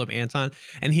times I pulled up Anton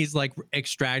and he's like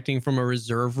extracting from a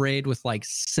reserve raid with like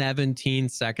 17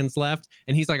 seconds left.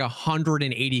 And he's like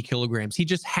 180 kilograms. He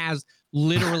just has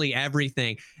literally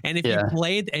everything. And if you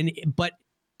played but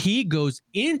he goes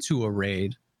into a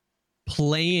raid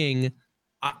playing,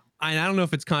 I don't know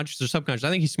if it's conscious or subconscious. I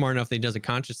think he's smart enough that he does it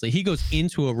consciously. He goes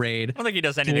into a raid. I don't think he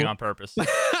does anything on purpose.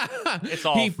 It's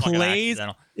all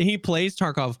accidental. He plays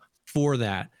Tarkov for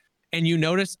that. And you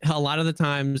notice a lot of the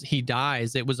times he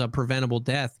dies, it was a preventable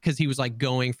death because he was like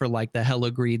going for like the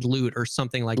hella greed loot or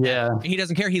something like that. He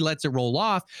doesn't care. He lets it roll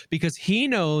off because he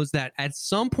knows that at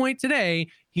some point today,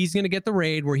 he's going to get the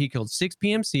raid where he killed 6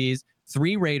 PMCs,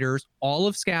 3 raiders, all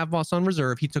of Scav Boss on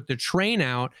reserve. He took the train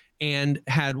out and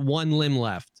had 1 limb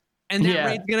left. And that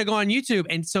raid's going to go on YouTube.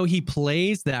 And so he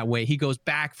plays that way. He goes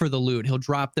back for the loot. He'll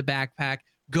drop the backpack,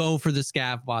 go for the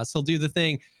Scav Boss. He'll do the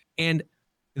thing. And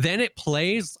then it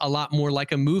plays a lot more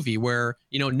like a movie where,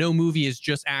 you know, no movie is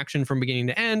just action from beginning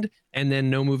to end. And then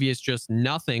no movie is just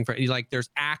nothing. For like there's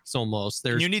acts almost.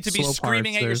 There's you need to be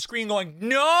screaming at your screen going,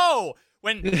 no!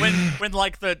 When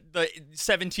like the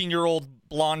 17-year-old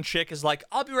blonde chick is like,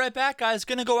 I'll be right back, guys,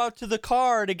 gonna go out to the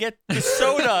car to get the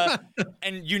soda.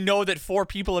 And you know that 4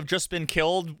 people have just been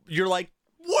killed. You're like,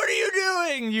 what are you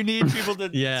doing? You need people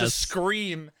to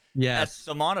scream at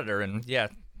the monitor. And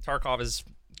Tarkov is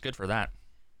good for that.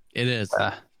 It is.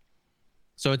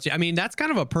 So it's, I mean, that's kind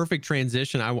of a perfect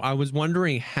transition. I was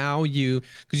wondering how you,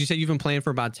 because you said you've been playing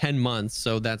for about 10 months.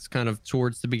 So that's kind of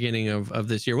towards the beginning of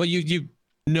this year. Well, you've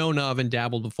known of and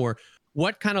dabbled before.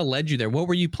 What kind of led you there? What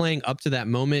were you playing up to that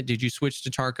moment? Did you switch to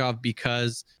Tarkov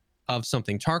because of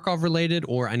something Tarkov related?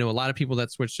 Or I know a lot of people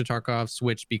that switched to Tarkov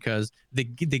switched because the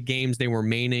games they were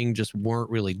maining just weren't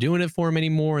really doing it for them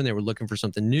anymore and they were looking for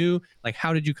something new. Like,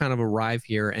 how did you kind of arrive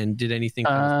here, and did anything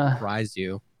kind of surprise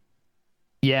you?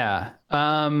 Yeah.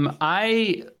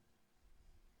 I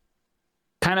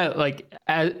kind of like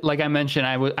I mentioned,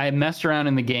 I messed around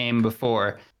in the game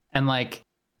before, and like,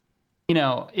 you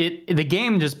know, the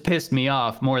game just pissed me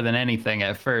off more than anything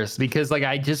at first, because like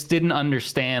I just didn't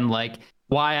understand like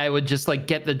why I would just like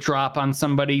get the drop on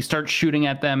somebody, start shooting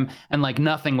at them, and like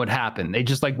nothing would happen. They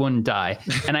just like wouldn't die.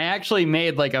 And I actually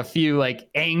made like a few like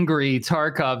angry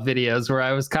Tarkov videos where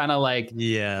I was kind of like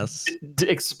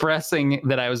expressing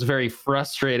that I was very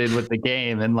frustrated with the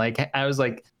game, and like I was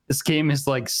like, this game is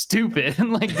like stupid,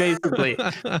 and like basically,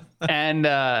 and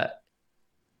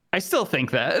I still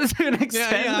think that to an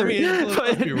extent. Yeah, I mean,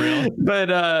 let's be real. But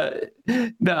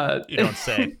no, you don't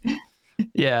say.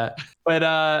 Yeah, but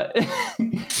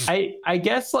I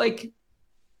guess like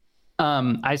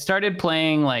I started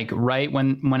playing like right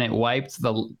when it wiped,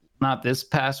 not this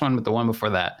past one but the one before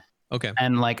that. Okay.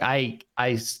 And like I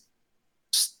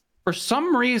for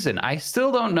some reason, I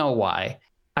still don't know why,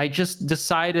 I just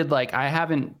decided like I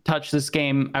haven't touched this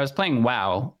game. I was playing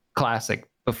WoW Classic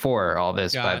before all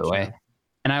this, by the way,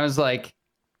 and I was like,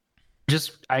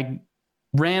 I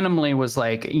randomly was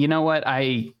like, you know what?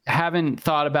 I haven't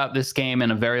thought about this game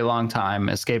in a very long time,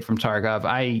 Escape from Tarkov.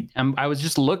 I was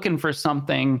just looking for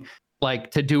something like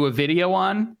to do a video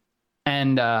on.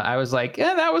 And I was like,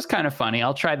 yeah, that was kind of funny.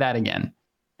 I'll try that again.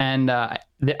 And I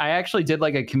actually did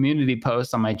like a community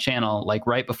post on my channel, like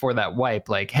right before that wipe,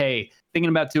 like, hey, thinking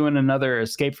about doing another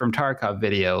Escape from Tarkov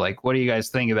video. Like, what do you guys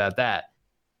think about that?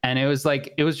 And it was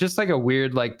just like a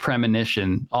weird like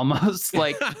premonition almost.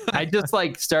 Like I just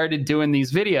like started doing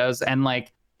these videos, and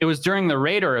like it was during the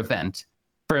Raider event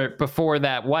before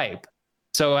that wipe.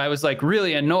 So I was like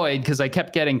really annoyed because I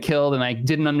kept getting killed and I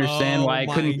didn't understand why I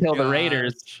couldn't kill the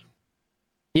Raiders.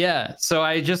 Yeah. So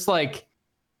I just like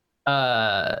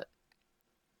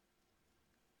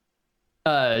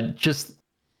just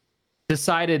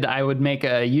decided I would make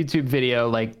a YouTube video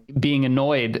like being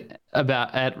annoyed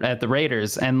about at the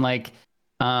Raiders, and like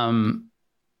I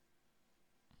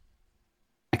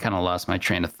kind of lost my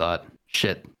train of thought.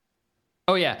 Shit.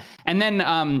 Oh yeah. And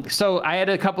then so I had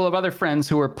a couple of other friends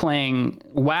who were playing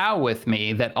WoW with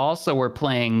me that also were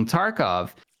playing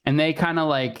Tarkov, and they kind of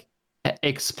like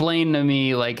explained to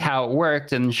me like how it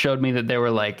worked and showed me that there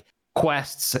were like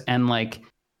quests and like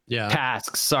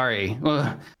tasks. Sorry.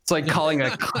 It's like calling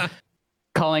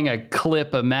calling a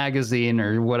clip a magazine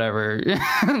or whatever,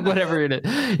 whatever it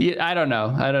is. I don't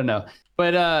know.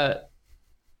 But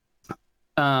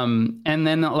and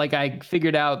then like I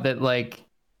figured out that like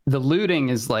the looting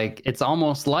is like, it's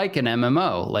almost like an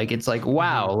MMO. Like it's like,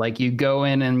 wow, like you go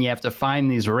in and you have to find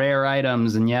these rare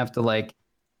items and you have to like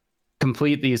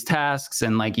complete these tasks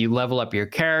and like you level up your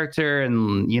character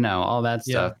and you know all that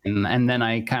stuff. And then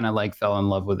I kind of like fell in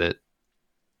love with it.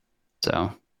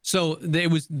 So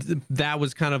that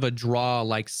was kind of a draw,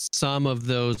 like some of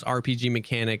those RPG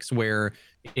mechanics where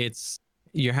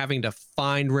you're having to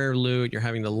find rare loot, you're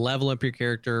having to level up your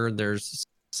character, there's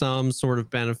some sort of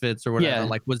benefits or whatever.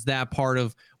 Like was that part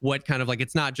of what kind of like,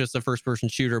 it's not just a first person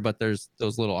shooter, but there's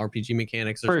those little RPG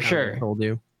mechanics for sure told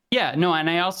you. Yeah, no, and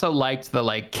I also liked the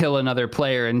like kill another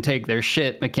player and take their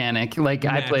shit mechanic. Like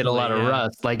I played a lot of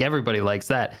Rust, like everybody likes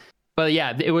that. But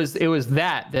yeah, it was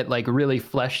that like really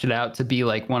fleshed it out to be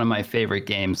like one of my favorite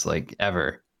games like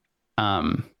ever.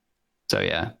 So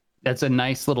yeah, that's a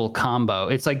nice little combo.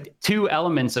 It's like two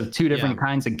elements of two different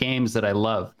kinds of games that I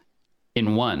love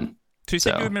in one. So you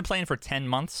said you've been playing for 10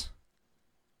 months?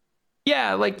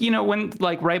 Yeah, like, you know, when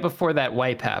like right before that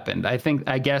wipe happened. I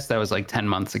guess that was like 10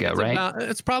 months ago, right?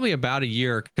 It's probably about a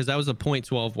year because that was a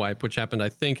 0.12 wipe, which happened, I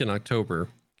think, in October.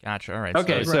 Gotcha. All right.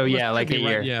 Okay, so yeah, like a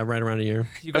year. Yeah, right around a year.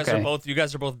 You guys are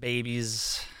both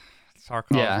babies.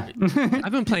 Tarkov. Yeah.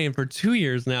 I've been playing for 2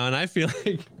 years now, and I feel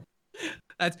like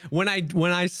that's when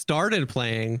I started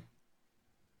playing.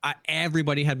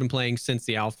 Everybody had been playing since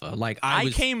the alpha. Like I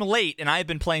came late, and I've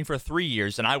been playing for 3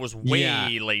 years, and I was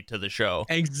way late to the show.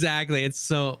 Exactly. It's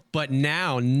so, but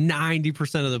now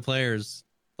 90% of the players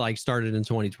like started in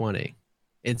 2020.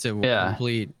 It's a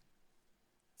complete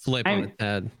flip on its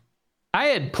head. I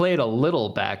had played a little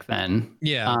back then.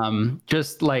 Yeah.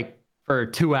 Just like for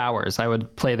 2 hours, I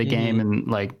would play the game and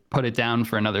like put it down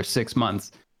for another 6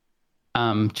 months.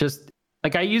 Just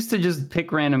like I used to just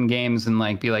pick random games and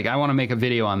like be like, I want to make a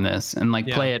video on this and like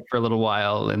play it for a little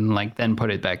while and like then put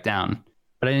it back down.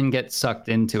 But I didn't get sucked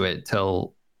into it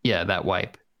till that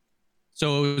wipe.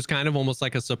 So it was kind of almost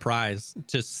like a surprise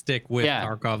to stick with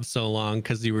Tarkov so long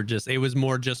because you were it was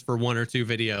more just for 1 or 2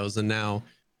 videos, and now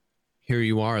here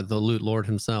you are, the loot lord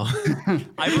himself.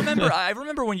 I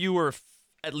remember when you were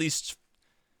at least,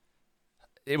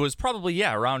 it was probably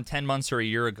around 10 months or a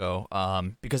year ago,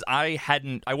 because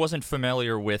I wasn't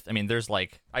familiar with, I mean, there's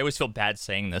like, I always feel bad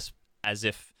saying this as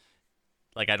if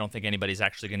like I don't think anybody's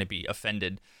actually going to be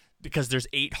offended, because there's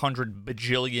 800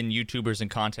 bajillion YouTubers and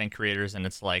content creators, and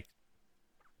it's like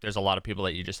there's a lot of people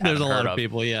that you just haven't heard of. There's a lot of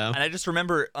people, yeah. And I just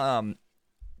remember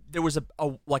there was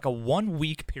a 1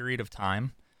 week period of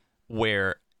time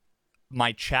where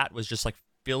my chat was just like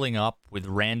filling up with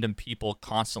random people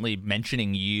constantly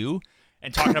mentioning you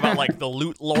and talking about like the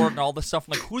loot lord and all this stuff.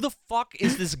 I'm like, who the fuck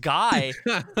is this guy?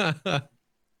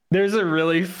 There's a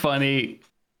really funny.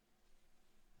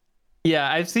 Yeah,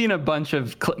 I've seen a bunch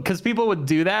of because people would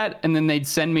do that and then they'd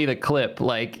send me the clip,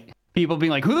 like people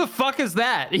being like, who the fuck is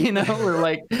that? You know, or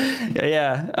like,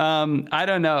 I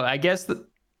don't know. I guess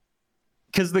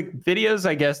because the videos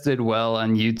I guess did well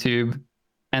on YouTube.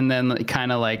 And then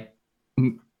kind of like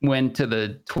went to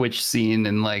the Twitch scene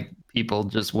and like people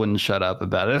just wouldn't shut up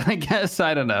about it, I guess.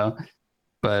 I don't know.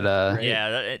 But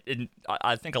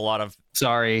I think a lot of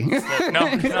sorry. No,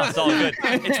 it's all good.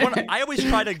 It's I always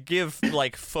try to give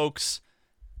like folks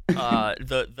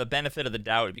the benefit of the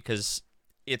doubt, because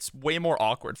it's way more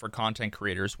awkward for content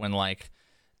creators when like,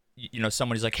 you know,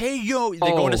 somebody's like, hey, yo, they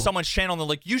go into someone's channel and they're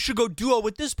like, you should go duo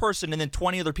with this person, and then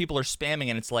 20 other people are spamming,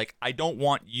 and it's like, I don't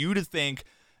want you to think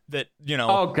that, you know,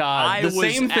 oh god, the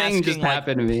same thing just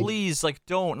happened to me. Please, like,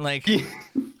 don't, like.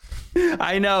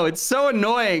 I know, it's so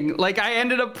annoying. Like I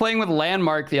ended up playing with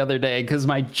Landmark the other day because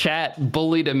my chat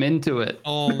bullied him into it.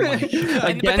 Oh my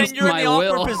god! But then you're in the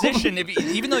awkward position.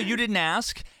 Even though you didn't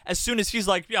ask, as soon as he's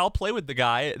like, "Yeah, I'll play with the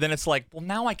guy," then it's like, well,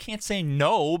 now I can't say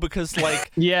no because like,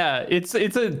 yeah, it's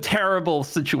a terrible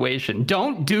situation.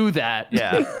 Don't do that.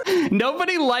 Yeah,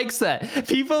 nobody likes that.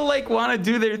 People like want to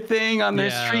do their thing on their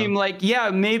stream. Like, yeah,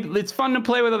 maybe it's fun to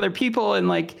play with other people and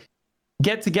like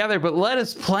get together, but let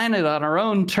us plan it on our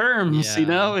own terms. You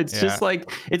know, it's just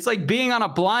like, it's like being on a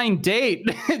blind date.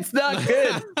 It's not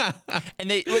good. And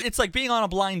it's like being on a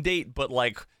blind date, but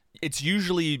like it's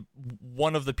usually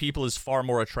one of the people is far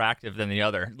more attractive than the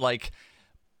other. Like,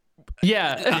 they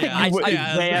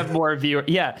have more viewers.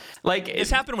 Yeah, like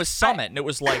this happened with Summit, and it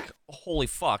was like, holy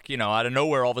fuck, you know, out of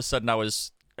nowhere, all of a sudden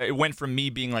it went from me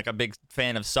being like a big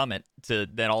fan of Summit to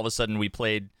then all of a sudden we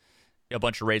played a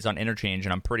bunch of raids on Interchange,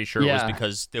 and I'm pretty sure it was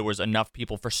because there was enough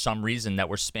people for some reason that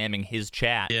were spamming his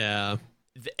chat. Yeah.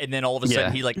 and then all of a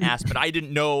sudden he like asked, but I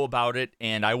didn't know about it,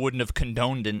 and I wouldn't have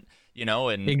condoned it,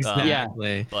 and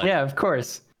exactly. Yeah, of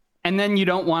course. And then you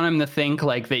don't want him to think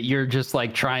like that you're just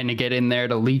like trying to get in there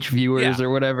to leech viewers or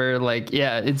whatever. Like,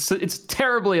 it's a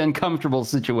terribly uncomfortable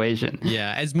situation.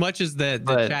 Yeah, as much as the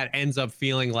chat ends up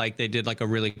feeling like they did like a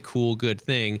really cool, good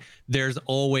thing, there's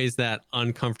always that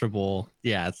uncomfortable.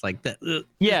 Yeah, it's like that.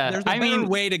 There's a better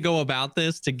way to go about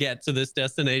this to get to this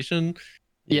destination.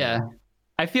 Yeah,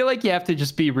 I feel like you have to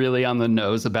just be really on the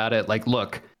nose about it. Like,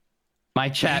 look, my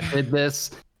chat did this.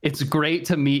 It's great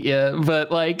to meet you, but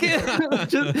like, but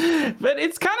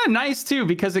it's kind of nice too,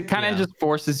 because it kind of just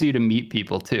forces you to meet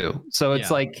people too. So it's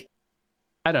like,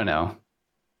 I don't know.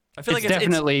 I feel like it's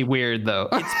definitely weird though.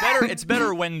 It's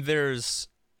better when there's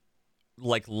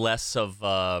like less of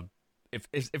if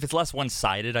it's less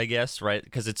one-sided, I guess, right?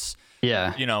 Because it's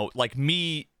like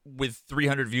me with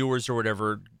 300 viewers or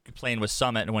whatever playing with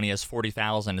Summit, and when he has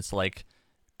 40,000, it's like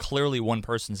clearly one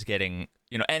person's getting,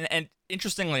 and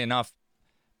interestingly enough,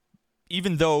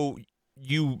 even though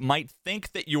you might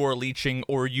think that you're leeching,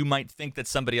 or you might think that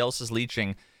somebody else is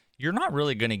leeching, you're not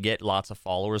really going to get lots of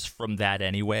followers from that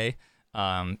anyway.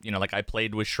 Like I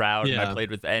played with Shroud, and I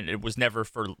played with, and it was never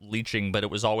for leeching, but it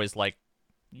was always like,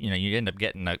 you end up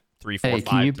getting a 3, 4,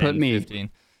 5, 10, 15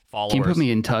 followers. Can you put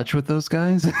me in touch with those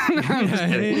guys?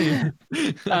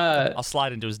 I'll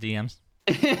slide into his DMs.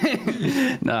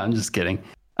 No, I'm just kidding.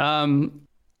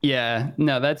 Yeah,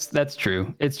 no, that's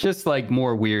true. It's just like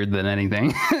more weird than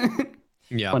anything.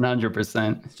 Yeah,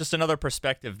 100%. It's just another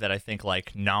perspective that I think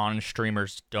like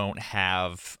non-streamers don't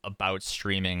have about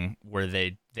streaming, where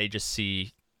they just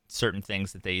see certain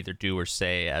things that they either do or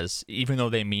say as, even though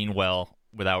they mean well,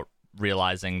 without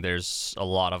realizing there's a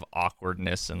lot of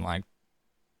awkwardness and like.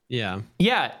 Yeah,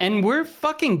 and we're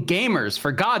fucking gamers,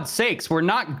 for God's sakes. We're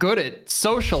not good at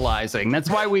socializing. That's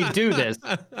why we do this.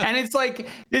 And it's like,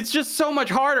 it's just so much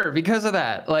harder because of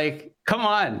that. Like, come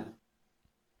on.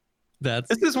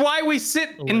 This is why we sit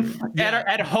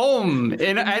at home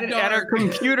at our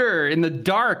computer in the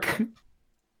dark.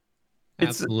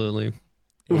 Absolutely.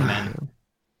 Amen.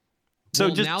 So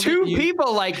just two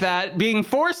people like that being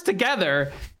forced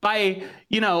together by,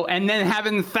 and then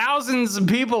having thousands of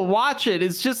people watch it.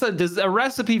 It's just a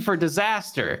recipe for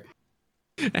disaster.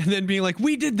 And then being like,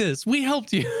 we did this. We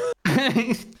helped you.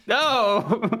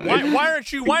 No. Why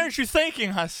aren't you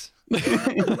thanking us?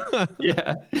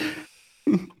 Yeah.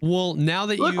 Well, now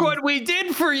that look what we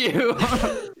did for you.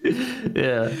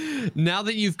 Yeah. Now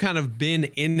that you've kind of been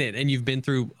in it and you've been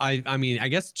through, I mean, I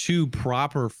guess 2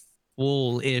 proper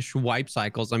full-ish wipe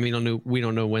cycles. I mean, we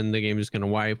don't know when the game is going to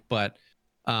wipe, but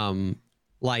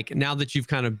like now that you've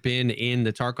kind of been in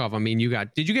the Tarkov, I mean,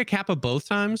 did you get Kappa both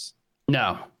times?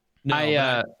 No.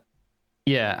 I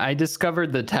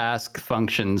discovered the task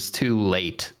functions too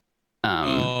late.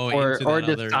 Or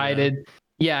decided.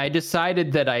 I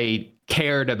decided that I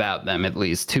cared about them at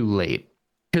least too late,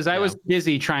 because I was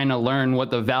busy trying to learn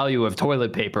what the value of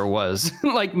toilet paper was,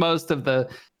 like most of the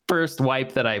first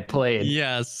wipe that I played.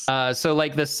 Yes. So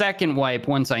like the second wipe,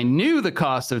 once I knew the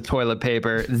cost of toilet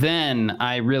paper, then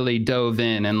I really dove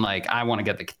in and like, I want to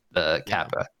get the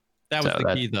Kappa. That was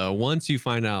the key though. Once you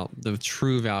find out the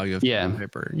true value of toilet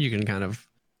paper, you can kind of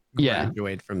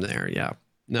graduate from there. Yeah.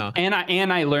 No. And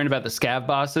I learned about the scav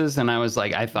bosses, and I was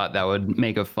like, I thought that would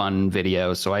make a fun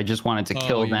video, so I just wanted to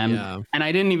kill them. Yeah. And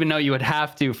I didn't even know you would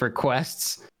have to for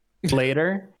quests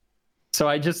later. So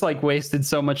I just like wasted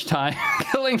so much time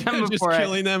killing them before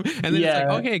killing them, and then it's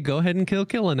like, okay, go ahead and kill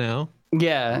Killa now.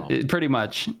 Yeah, pretty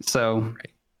much. So,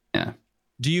 yeah.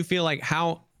 Do you feel like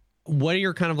what are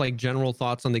your kind of like general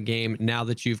thoughts on the game now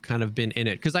that you've kind of been in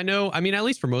it? Because I know, I mean, at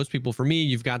least for most people, for me,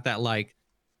 you've got that like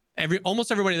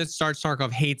almost everybody that starts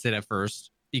Tarkov hates it at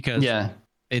first, because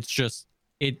it's just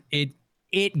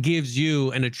it gives you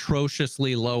an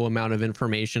atrociously low amount of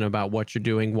information about what you're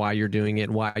doing, why you're doing it,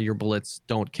 why your bullets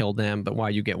don't kill them, but why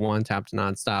you get one tapped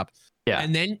nonstop. Yeah.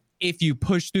 And then if you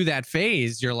push through that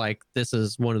phase, you're like, this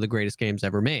is one of the greatest games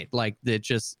ever made. Like it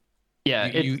just,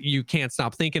 you can't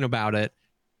stop thinking about it.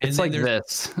 And it's like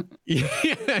this.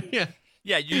 Yeah.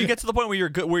 You get to the point where you're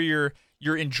good, where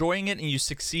you're enjoying it and you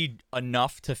succeed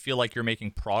enough to feel like you're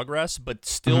making progress, but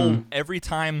still every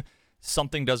time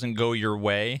something doesn't go your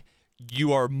way,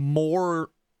 you are more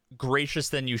gracious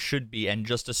than you should be, and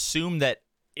just assume that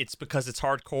it's because it's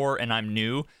hardcore and I'm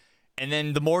new. And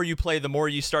then the more you play, the more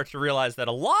you start to realize that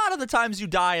a lot of the times you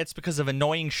die, it's because of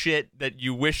annoying shit that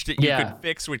you wish that you could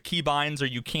fix with keybinds, or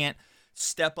you can't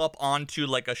step up onto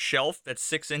like a shelf that's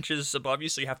 6 inches above you,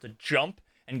 so you have to jump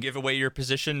and give away your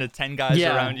position to 10 guys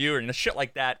around you, and shit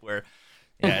like that, where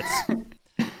it's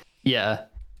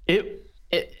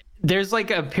there's like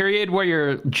a period where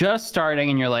you're just starting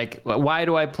and you're like, why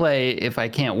do I play if I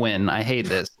can't win? I hate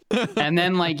this. And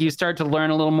then like you start to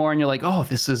learn a little more and you're like, oh,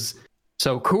 this is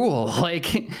so cool.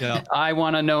 Like, I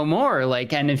want to know more.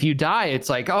 Like, and if you die, it's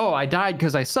like, oh, I died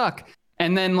because I suck.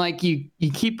 And then like you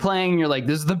keep playing and you're like,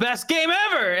 this is the best game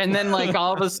ever. And then like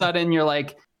all of a sudden you're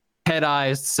like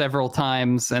head-eyed several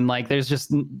times and like there's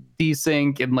just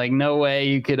desync and like no way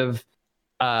you could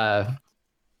have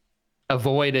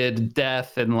avoided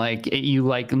death, and like you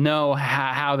like know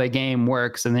how the game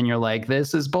works, and then you're like,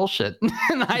 this is bullshit.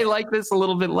 And I like this a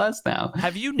little bit less now.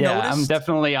 Have you noticed? I'm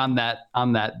definitely on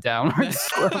that downward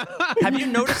slope. Have you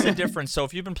noticed a difference? So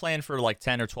if you've been playing for like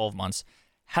 10 or 12 months,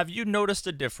 have you noticed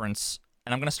a difference?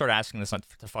 And I'm gonna start asking this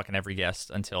to fucking every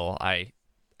guest until I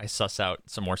suss out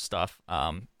some more stuff.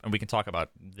 And we can talk about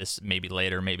this maybe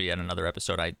later, maybe at another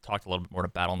episode. I talked a little bit more to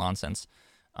Battle Nonsense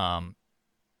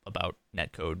about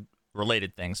netcode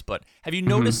related things. But have you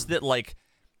noticed that like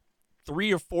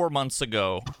 3 or 4 months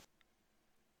ago,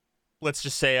 let's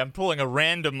just say I'm pulling a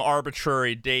random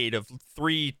arbitrary date of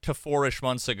 3 to 4-ish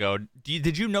months ago,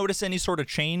 did you notice any sort of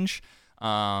change?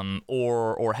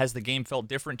 Or has the game felt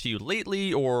different to you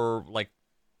lately, or like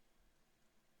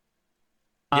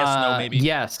yes, no, maybe?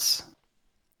 Yes.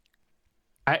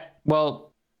 I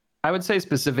would say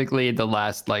specifically the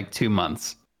last like 2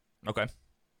 months. Okay.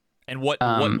 And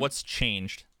what's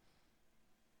changed?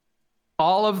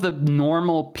 All of the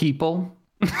normal people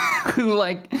who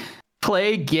like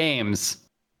play games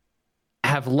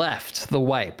have left the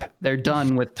wipe. They're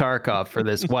done with Tarkov for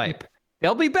this wipe.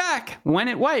 They'll be back when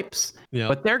it wipes,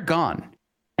 but they're gone.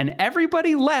 And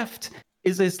everybody left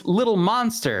is this little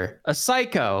monster, a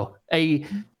psycho, a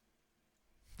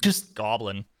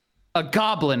goblin,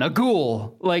 a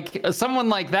ghoul, like someone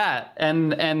like that.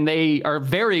 And they are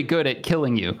very good at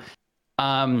killing you.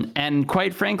 And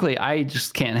quite frankly, I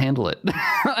just can't handle it.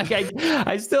 Like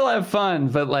I still have fun,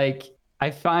 but like I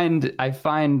find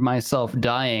myself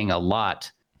dying a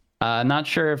lot. Not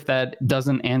sure if that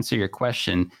doesn't answer your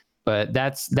question, but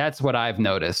that's what I've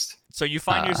noticed. So you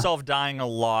find yourself dying a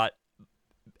lot,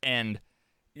 and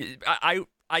I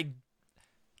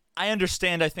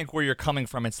understand, I think, where you're coming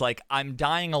from. It's like I'm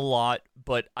dying a lot,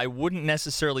 but I wouldn't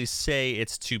necessarily say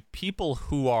it's to people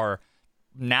who are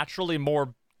naturally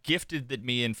more gifted than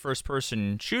me in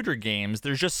first-person shooter games.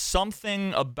 There's just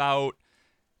something about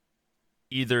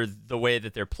either the way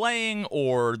that they're playing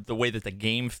or the way that the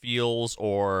game feels,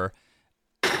 or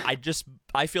I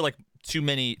feel like too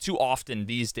often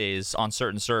these days on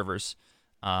certain servers,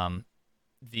 Are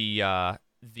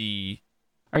you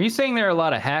saying there are a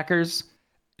lot of hackers?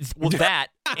 Well, that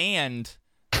and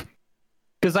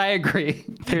because I agree,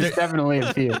 there's definitely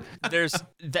a few. There's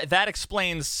that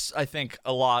explains, I think,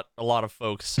 a lot of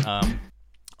folks.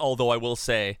 Although I will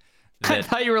say, I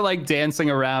thought you were like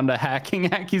dancing around a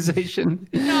hacking accusation.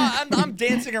 No, I'm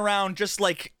dancing around just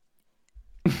like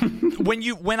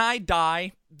when I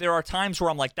die, there are times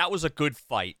where I'm like, that was a good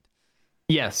fight.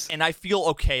 Yes. And I feel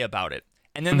okay about it.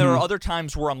 And then there are other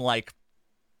times where I'm like,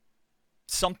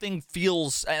 something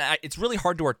feels, and it's really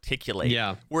hard to articulate.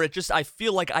 Yeah. Where I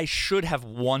feel like I should have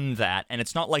won that, and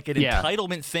it's not like an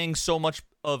entitlement thing so much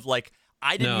of like,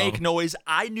 I didn't make noise.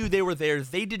 I knew they were there.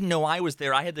 They didn't know I was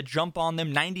there. I had to jump on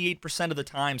them 98% of the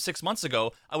time. 6 months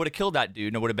ago, I would have killed that dude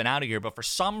and I would have been out of here. But for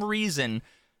some reason,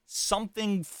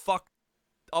 something fucked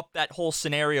up that whole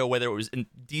scenario, whether it was in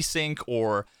desync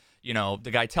or,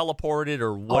 the guy teleported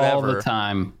or whatever. All the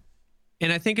time.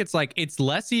 And I think it's like, it's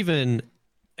less even,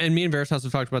 and me and Veritas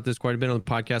have talked about this quite a bit on the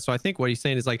podcast. So I think what he's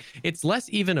saying is like, it's less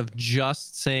even of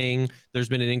just saying there's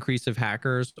been an increase of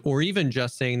hackers or even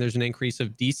just saying there's an increase of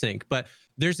desync, but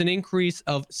there's an increase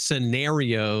of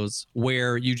scenarios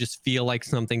where you just feel like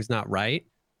something's not right.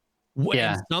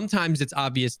 Yeah. And sometimes it's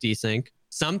obvious desync.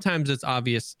 Sometimes it's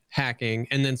obvious hacking.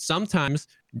 And then sometimes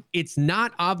it's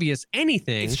not obvious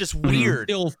anything. It's just weird.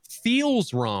 It still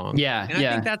feels wrong. Yeah. And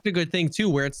I think that's a good thing too,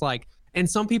 where it's like, and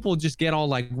some people just get all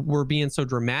like, we're being so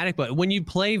dramatic. But when you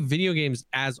play video games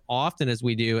as often as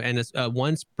we do, and it's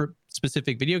one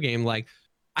specific video game, like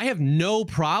I have no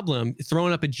problem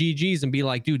throwing up a GG's and be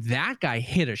like, dude, that guy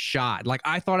hit a shot. Like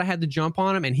I thought I had to jump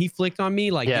on him and he flicked on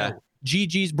me. Like, yeah,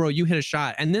 GG's, bro, you hit a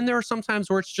shot. And then there are some times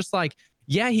where it's just like,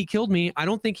 yeah, he killed me. I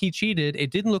don't think he cheated.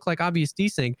 It didn't look like obvious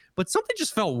desync, but something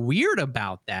just felt weird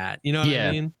about that. You know what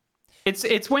I mean?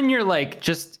 It's when you're like,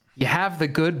 you have the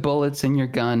good bullets in your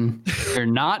gun. You're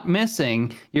not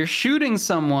missing. You're shooting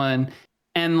someone.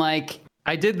 And like,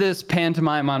 I did this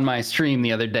pantomime on my stream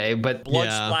the other day, but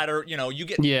blood splatter, you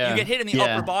get hit in the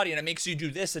upper body and it makes you do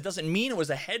this. It doesn't mean it was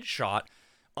a headshot.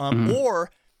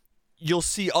 Or you'll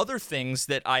see other things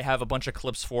that I have a bunch of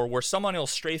clips for where someone will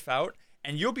strafe out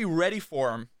and you'll be ready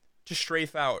for him to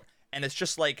strafe out, and it's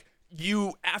just like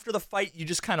you after the fight you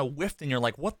just kind of whiffed and you're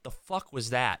like, what the fuck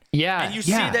was that? Yeah. And you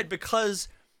see that because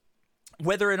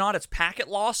whether or not it's packet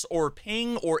loss or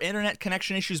ping or internet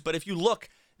connection issues, but if you look,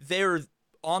 they're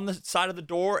on the side of the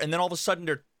door, and then all of a sudden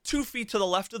they're 2 feet to the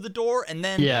left of the door, and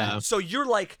then so you're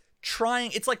like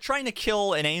it's like trying to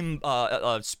kill an aim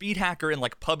speed hacker in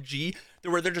like PUBG,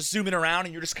 where they're just zooming around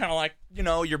and you're just kind of like,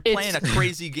 you're playing a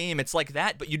crazy game. It's like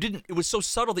that, but it was so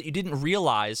subtle that you didn't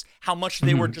realize how much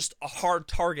they were just a hard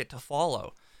target to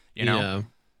follow, Yeah.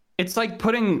 It's like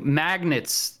putting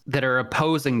magnets that are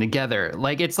opposing together.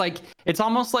 Like it's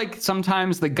almost like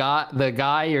sometimes the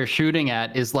guy you're shooting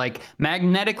at is like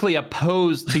magnetically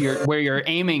opposed to where you're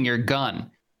aiming your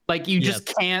gun. Like you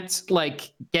just can't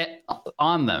like get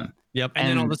on them. Yep. And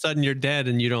then all of a sudden you're dead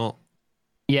and you don't.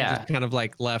 Yeah. You're just kind of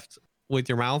like left with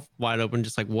your mouth wide open,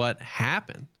 just like what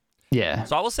happened? Yeah.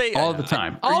 So I will say all the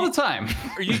time. All the time.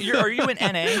 Are you in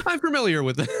NA? I'm familiar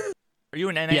with it. Are you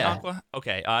in NA, Aqua?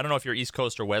 Okay. I don't know if you're East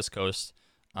Coast or West Coast.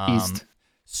 East.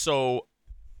 So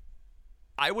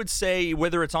I would say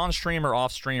whether it's on stream or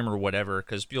off stream or whatever,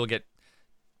 because people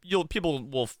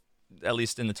will, at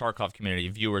least in the Tarkov community,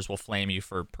 viewers will flame you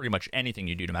for pretty much anything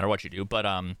you do, no matter what you do. But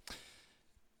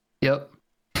yep.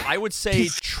 I would say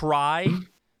try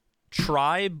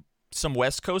some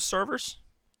West Coast servers,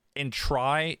 and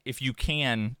try, if you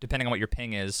can, depending on what your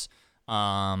ping is,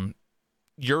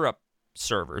 Europe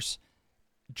servers.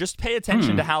 Just pay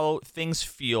attention to how things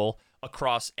feel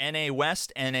across NA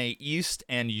West, NA East,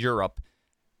 and Europe,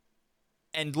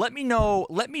 and let me know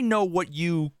what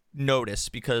you notice,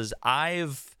 because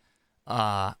I've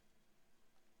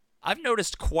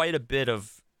noticed quite a bit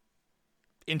of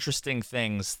interesting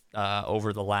things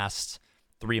over the last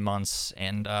 3 months,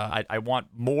 and I want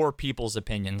more people's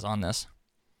opinions on this.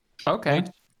 Okay.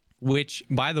 Which,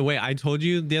 by the way, I told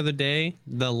you the other day,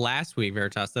 the last week,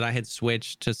 Veritas, that I had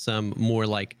switched to some more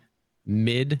like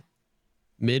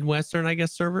Midwestern, I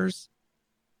guess, servers.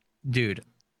 Dude,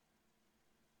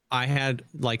 I had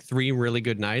like 3 really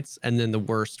good nights, and then the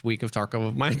worst week of Tarkov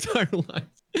of my entire life.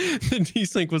 The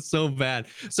desync was so bad.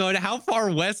 So how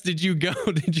far west did you go?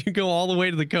 Did you go all the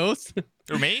way to the coast?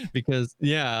 For me? Because,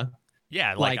 yeah,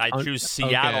 like I choose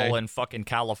Seattle and fucking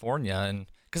California, and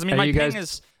because I mean my ping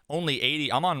is only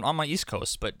 80. I'm on my East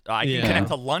Coast, but I can connect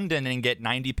to London and get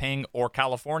 90 ping, or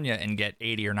California and get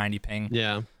 80 or 90 ping.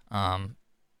 Yeah.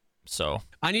 So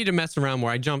I need to mess around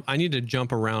more. I need to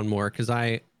jump around more, because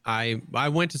I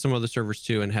went to some other servers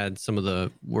too and had some of the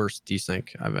worst desync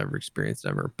I've ever experienced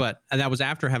ever. But that was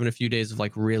after having a few days of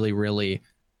like really, really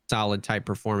solid type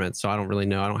performance. So I don't really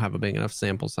know. I don't have a big enough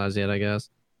sample size yet, I guess.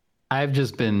 I've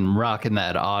just been rocking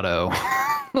that auto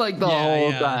like the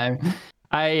whole time.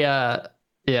 I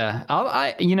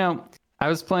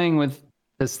was playing with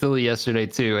Astili yesterday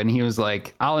too, and he was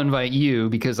like, I'll invite you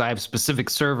because I have specific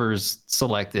servers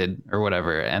selected or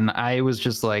whatever. And I was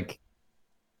just like,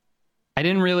 I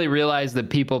didn't really realize that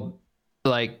people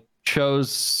like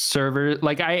chose servers.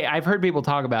 Like I've heard people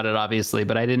talk about it, obviously,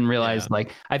 but I didn't realize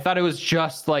like, I thought it was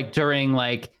just like during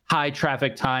like high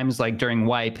traffic times, like during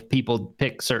wipe, people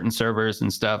pick certain servers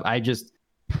and stuff. I just,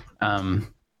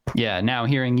 now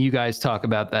hearing you guys talk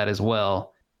about that as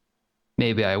well,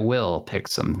 maybe I will pick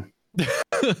some.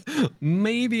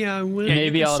 Maybe I will. Yeah,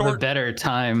 maybe I'll have a better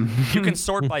time. You can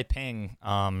sort by ping.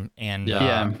 I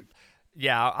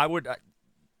would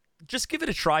just give it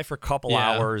a try for a couple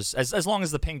hours, as long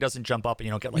as the ping doesn't jump up and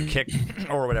you don't get like kicked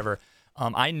or whatever.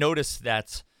 I noticed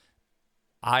that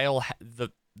I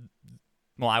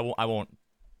won't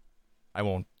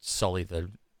sully the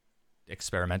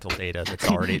experimental data that's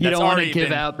already. You don't want to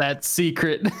give out that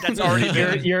secret. That's already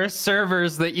been your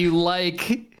servers that you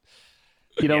like.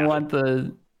 You don't want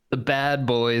the bad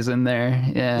boys in there.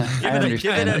 Yeah,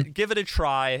 give it a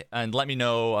try and let me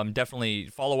know. Definitely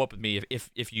follow up with me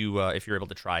if you're able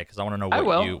to try, because I want to know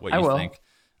what you think.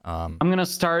 I'm gonna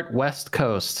start West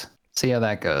Coast. See how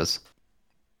that goes.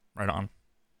 Right on.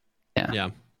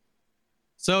 Yeah.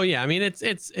 So I mean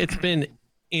it's been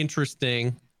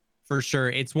interesting for sure.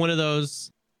 It's one of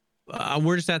those.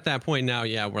 We're just at that point now.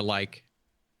 Yeah, we're like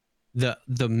the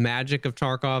magic of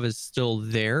Tarkov is still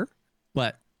there.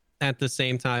 But at the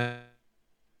same time,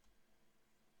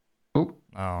 oh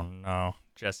no,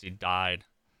 Jesse died.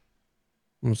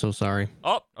 I'm so sorry.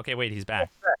 Oh, okay, wait, he's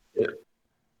back.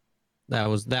 That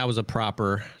was a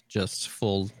proper, just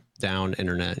full down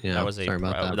internet. Yeah, that was a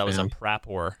prap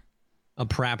whore. A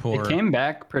prap whore. It came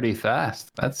back pretty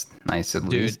fast. That's nice at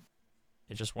least.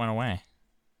 It just went away.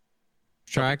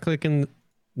 Try clicking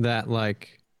that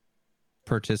like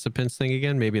participants thing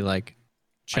again. Maybe like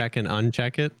check and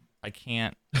uncheck it. I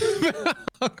can't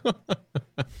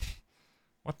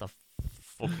What the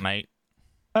fuck, mate?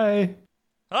 Hi.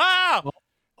 Oh!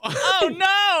 Oh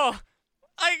no!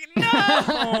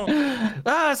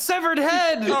 No! Severed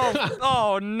head.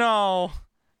 Oh no!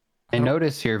 I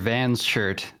noticed your Vans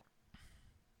shirt.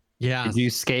 Yeah. Did you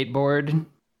skateboard?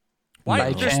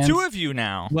 Why? There's chance? 2 of you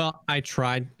now. Well, I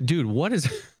tried. Dude, what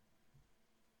is...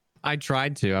 I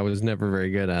tried to. I was never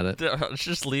very good at it. Let's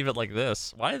just leave it like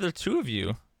this. Why are there 2 of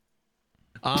you?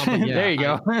 Yeah, there you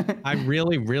go. I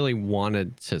really, really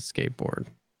wanted to skateboard.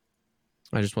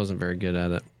 I just wasn't very good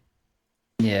at it.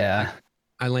 Yeah.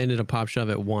 I landed a pop shove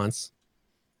at once.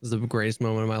 It was the greatest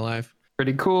moment of my life.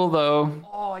 Pretty cool, though.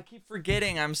 Oh, I keep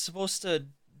forgetting. I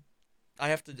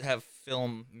have to have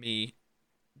film me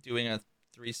doing a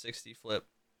 360 flip.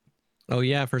 Oh,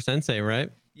 yeah, for Sensei,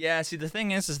 right? Yeah, see, the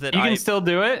thing is that you can still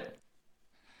do it?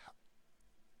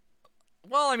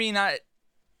 Well, I mean, I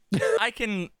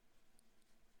can...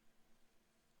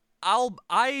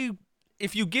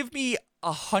 if you give me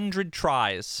 100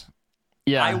 tries,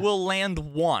 yeah, I will land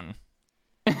one.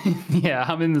 Yeah,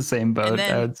 I'm in the same boat,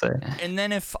 I would say. And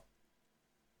then if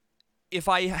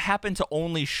I happen to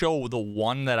only show the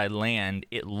one that I land,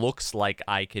 it looks like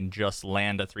I can just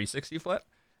land a 360 flip.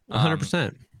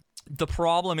 100%. The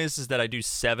problem is that I do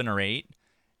 7 or 8,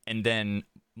 and then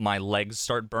my legs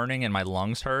start burning and my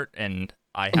lungs hurt, and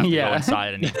I have to go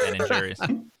inside and eat Ben and Jerry's.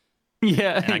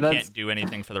 Yeah, and I can't do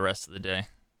anything for the rest of the day.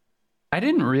 I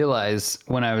didn't realize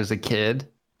when I was a kid,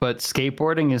 but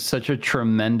skateboarding is such a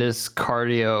tremendous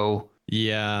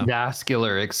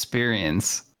vascular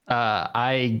experience.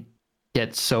 I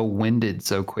get so winded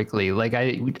so quickly. Like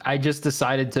I just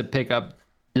decided to pick up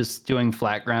just doing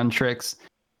flat ground tricks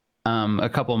a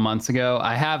couple months ago.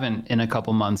 I haven't in a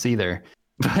couple months either,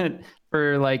 but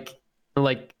for like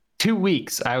 2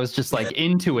 weeks, I was just like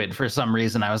into it for some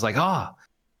reason. I was like, I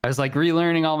was like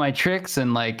relearning all my tricks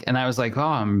and I was like,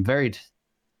 I'm very,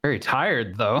 very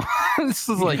tired though. This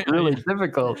is like really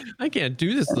difficult. I can't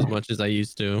do this as much as I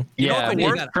used to.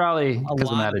 It's probably because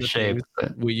I'm out of shape.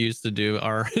 We used to do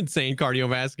our insane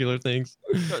cardiovascular things.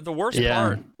 The worst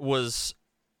part was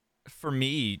for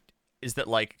me is that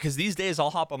because these days I'll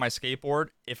hop on my skateboard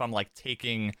if I'm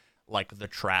taking the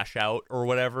trash out or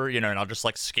whatever, and I'll just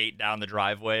skate down the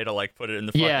driveway to put it in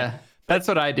the fucking... Yeah, that's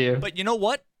what I do. But you know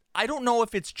what? I don't know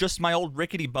if it's just my old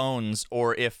rickety bones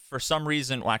or if for some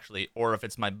reason, or if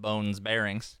it's my bones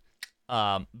bearings.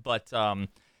 Swiss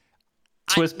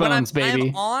bones, baby.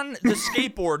 I'm on the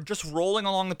skateboard just rolling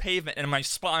along the pavement and my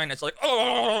spine, it's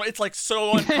it's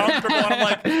so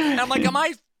uncomfortable. And I'm like,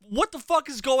 what the fuck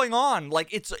is going on?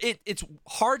 It's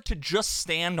hard to just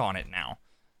stand on it now.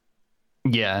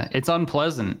 Yeah, it's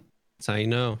unpleasant. That's how you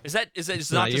know. Is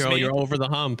not just me? You're over the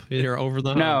hump. You're over the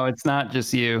hump. No, it's not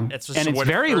just you. It's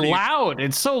very loud.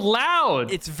 It's so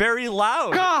loud. It's very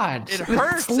loud. God, it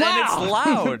hurts and it's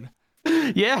loud.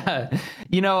 Yeah,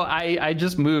 I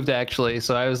just moved actually,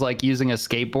 so I was using a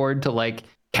skateboard to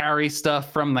carry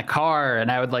stuff from the car,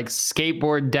 and I would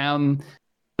skateboard down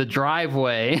the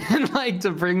driveway and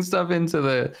to bring stuff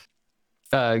into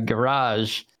the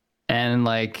garage, and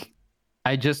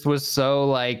I just was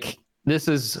so this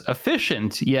is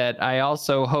efficient, yet I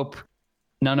also hope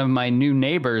none of my new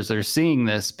neighbors are seeing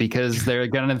this because they're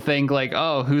gonna think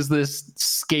who's this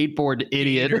skateboard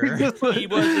idiot? He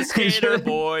was a skater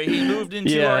boy. He moved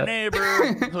into our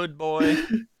neighborhood, boy.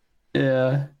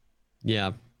 Yeah.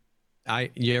 You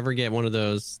ever get one of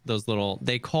those little,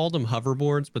 they called them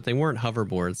hoverboards, but they weren't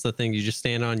hoverboards. The thing you just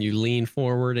stand on, you lean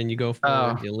forward and you go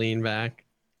forward, you lean back.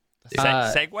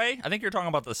 Segway? I think you're talking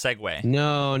about the Segway.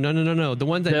 No. The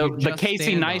one that the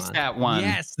Casey Neistat one.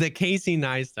 Yes, the Casey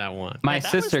Neistat one. My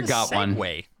sister got one.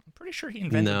 I'm pretty sure he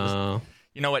invented this.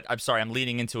 You know what? I'm sorry. I'm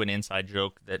leading into an inside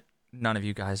joke that none of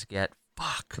you guys get.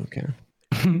 Fuck. Okay.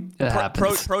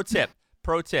 Pro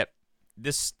tip.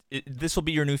 This will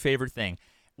be your new favorite thing.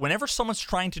 Whenever someone's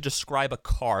trying to describe a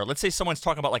car, let's say someone's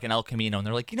talking about an El Camino, and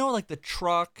they're the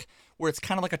truck where it's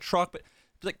kind of like a truck, but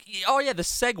the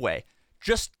Segway.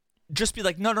 Just be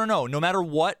no. No matter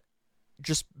what,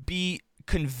 just be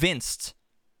convinced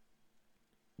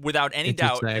without any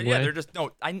doubt. Yeah, they're just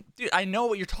I know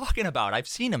what you're talking about. I've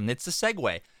seen them. It's the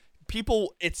Segway.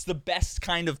 People, it's the best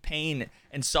kind of pain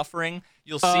and suffering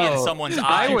you'll see in someone's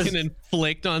eyes. I can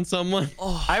inflict on someone.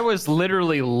 I was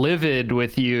literally livid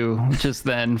with you just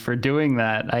then for doing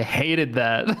that. I hated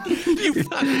that.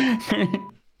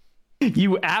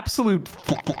 You absolute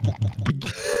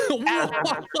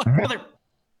mother.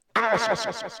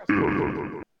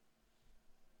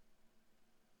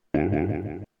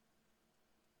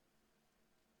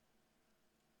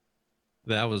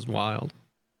 That was wild.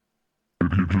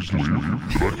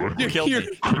 You killed me.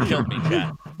 You killed me,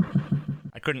 chat.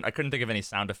 I couldn't think of any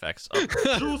sound effects. Oh.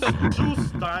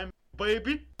 Juice time,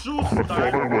 baby. Juice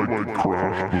time.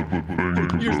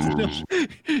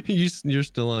 You're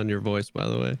still on your voice, by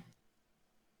the way.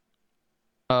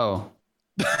 Oh.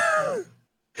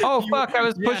 Oh fuck! I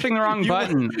was pushing the wrong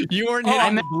button. You weren't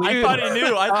hitting. I thought he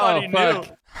knew. I thought he knew.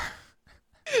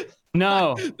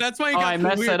 No. That's why I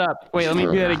messed that up. Wait, let me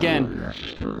do it again.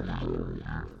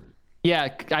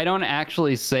 Yeah, I don't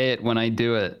actually say it when I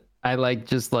do it. I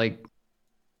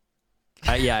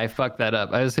I fucked that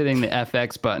up. I was hitting the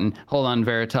FX button. Hold on,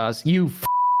 Veritas. You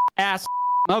ass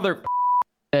mother.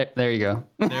 There you go.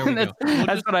 There we go.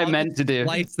 That's what I meant to do.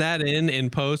 Lights that in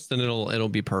post, and it'll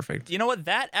be perfect. You know what?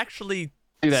 That actually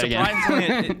do that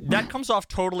surprisingly that comes off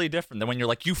totally different than when you're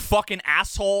like, you fucking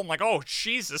asshole. I'm like, oh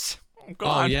Jesus. Oh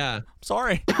God. Oh yeah. I'm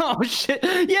sorry. Oh shit.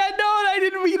 Yeah, no, I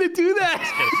didn't mean to do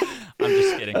that. I'm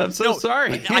just kidding. I'm so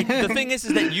sorry. The thing is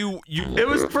that you. It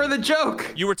was for the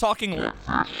joke. You were talking,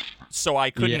 so I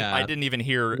couldn't. Yeah. I didn't even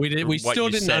hear. We still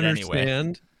didn't understand.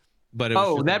 Anyway. But it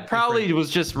was that probably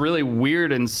was just really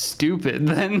weird and stupid.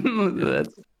 Then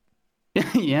that's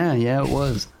yeah, it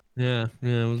was. Yeah.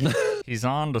 It was... He's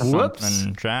on to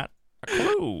something, chat. A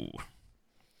clue.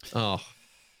 Oh,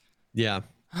 yeah.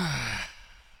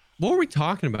 What were we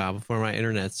talking about before my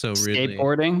internet so really?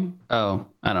 Skateboarding? Oh,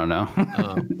 I don't know.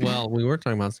 Well, we were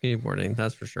talking about skateboarding,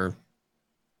 that's for sure.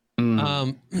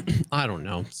 I don't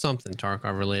know, something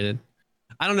Tarkov related.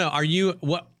 I don't know.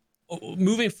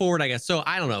 Moving forward, I guess. So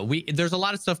I don't know. There's a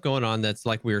lot of stuff going on that's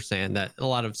like we were saying, that a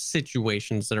lot of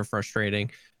situations that are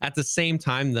frustrating. At the same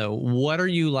time, though, what are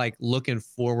you like looking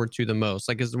forward to the most?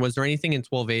 Like, was there anything in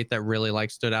 12.8 that really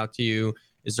like stood out to you?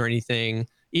 Is there anything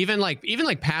even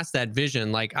past that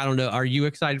vision? Like, I don't know. Are you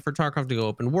excited for Tarkov to go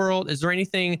open world? Is there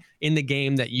anything in the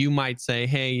game that you might say,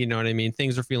 hey, you know what I mean?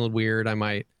 Things are feeling weird. I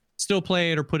might still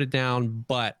play it or put it down,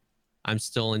 but I'm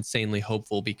still insanely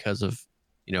hopeful because of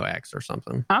X or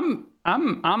something. I'm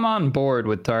on board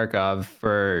with Tarkov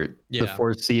for the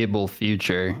foreseeable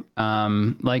future.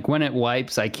 Like when it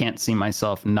wipes, I can't see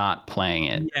myself not playing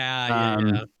it.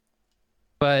 Yeah.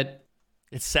 But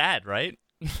it's sad, right?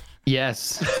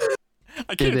 Yes.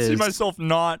 I can't see myself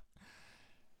not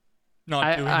doing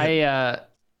it.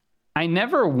 I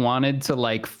never wanted to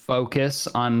like focus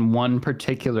on one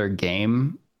particular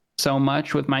game so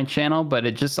much with my channel, but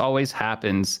it just always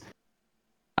happens.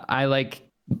 I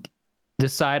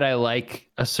decide I like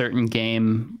a certain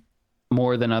game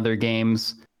more than other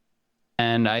games,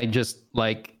 and I just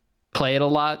play it a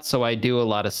lot, so I do a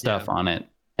lot of stuff on it.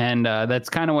 And that's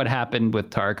kind of what happened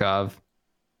with Tarkov.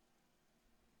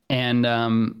 And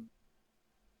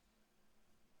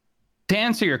to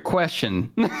answer your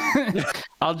question,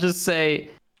 I'll just say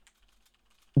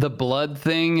the blood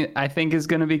thing I think is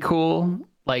going to be cool.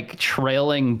 Like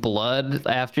trailing blood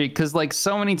after, because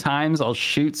so many times I'll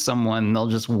shoot someone and they'll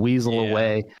just weasel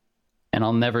away and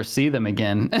I'll never see them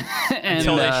again.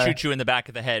 Until they shoot you in the back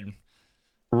of the head.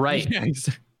 Right. Yeah,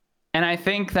 exactly. And I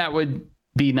think that would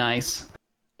be nice.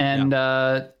 And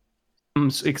I'm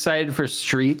excited for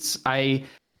Streets.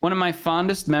 One of my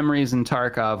fondest memories in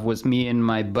Tarkov was me and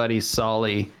my buddy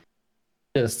Solly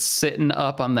just sitting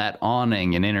up on that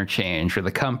awning in Interchange with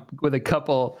a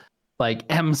couple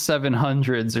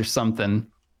M700s or something,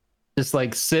 just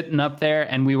sitting up there,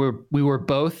 and we were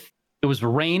both, it was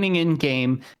raining in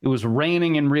game, it was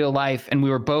raining in real life, and we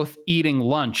were both eating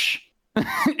lunch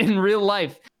in real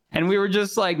life, and we were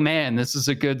just like, man, this is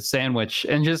a good sandwich,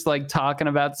 and just talking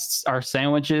about our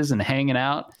sandwiches and hanging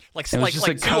out, like two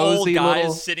old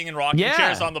guys sitting in rocking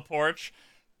chairs on the porch.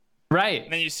 Right.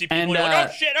 And then you see people like,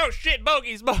 oh shit,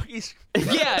 bogeys.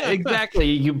 Yeah, exactly.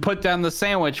 You put down the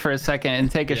sandwich for a second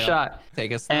and take a shot.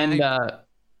 Take a snag.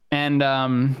 And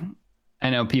I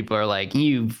know people are like,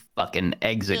 you fucking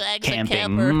exit camping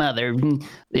camper. Mother.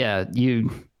 Yeah, you.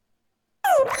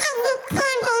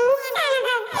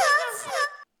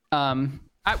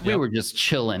 We were just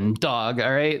chilling, dog.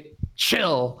 All right,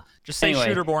 chill. Just say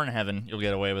Shooter Born in Heaven. You'll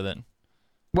get away with it.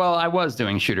 Well, I was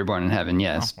doing Shooter Born in Heaven,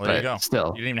 yes. Well, there you go. Still.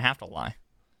 You didn't even have to lie.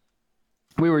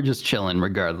 We were just chilling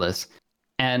regardless.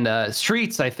 And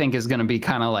Streets, I think, is going to be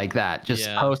kind of like that. Just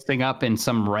posting up in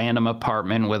some random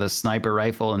apartment with a sniper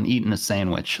rifle and eating a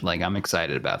sandwich. I'm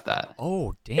excited about that.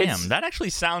 Oh, damn. That actually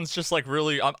sounds just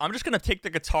really... I'm just going to take the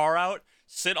guitar out,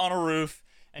 sit on a roof,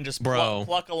 and just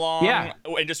pluck along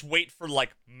and just wait for,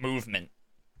 movement.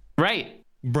 Right.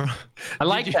 Bro. I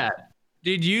like that.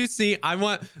 Did you see? I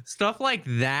want stuff like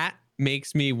that.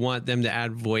 Makes me want them to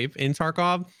add VoIP in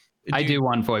Tarkov, I do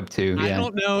want VoIP too. Yeah. I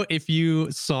don't know if you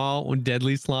saw when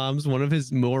Deadly Slums, one of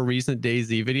his more recent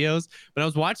DayZ videos, but I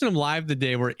was watching him live the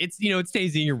day where it's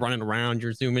DayZ, you're running around,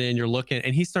 you're zooming in, you're looking,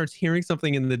 and he starts hearing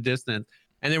something in the distance.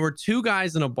 And there were two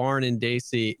guys in a barn in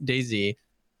DayZ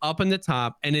up in the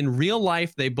top. And in real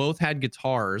life, they both had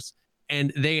guitars.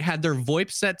 And they had their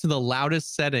VoIP set to the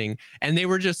loudest setting, and they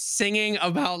were just singing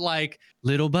about like,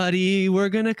 little buddy, we're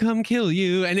gonna come kill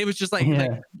you. And it was just like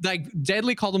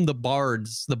Deadly called them the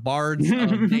bards of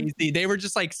DayZ. They were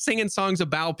just like singing songs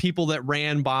about people that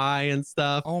ran by and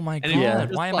stuff. Oh my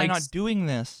God, why am I not doing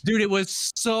this? Dude, it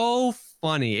was so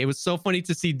funny. It was so funny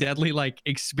to see Deadly like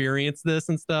experience this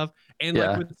and stuff. And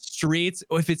like with the streets,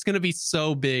 if it's gonna be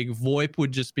so big, VoIP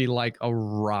would just be like a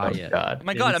riot. Oh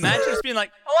my God, imagine just being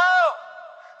like, hello.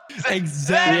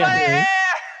 Exactly.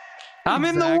 I'm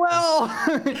in the well.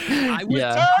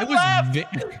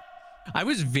 I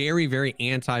was very, very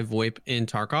anti-VoIP in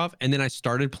Tarkov, and then I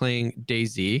started playing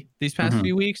DayZ these past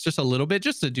few weeks, just a little bit,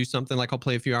 just to do something. Like I'll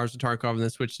play a few hours of Tarkov and then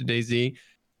switch to DayZ.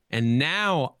 And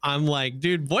now I'm like,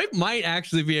 dude, VoIP might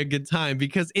actually be a good time,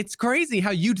 because it's crazy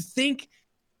how you'd think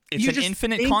it's an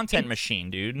infinite content machine,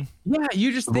 dude. Yeah,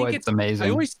 you just think it's amazing. I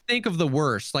always think of the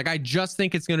worst. Like I just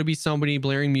think it's going to be somebody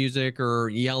blaring music or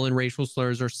yelling racial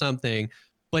slurs or something.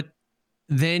 But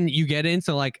then you get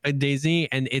into like a DayZ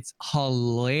and it's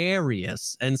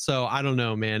hilarious. And so I don't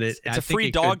know, man. It's a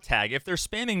free dog tag. If they're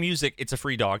spamming music, it's a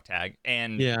free dog tag,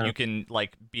 and you can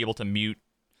like be able to mute,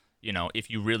 if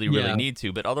you really need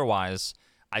to. But otherwise,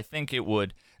 I think it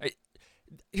would.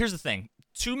 Here's the thing.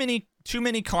 Too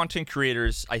many content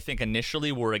creators, I think,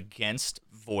 initially were against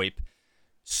VoIP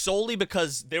solely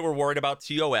because they were worried about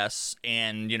TOS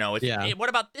and, hey, what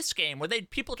about this game where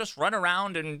people just run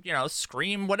around and,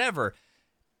 scream whatever.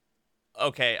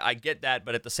 Okay, I get that,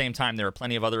 but at the same time, there are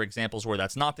plenty of other examples where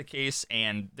that's not the case,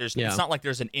 and it's not like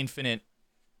there's an infinite,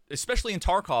 especially in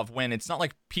Tarkov, when it's not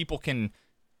like people can.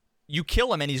 You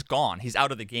kill him and he's gone. He's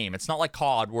out of the game. It's not like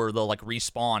COD where they'll like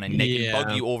respawn and they can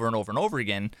bug you over and over and over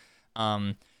again.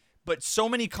 But so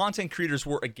many content creators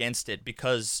were against it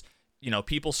because,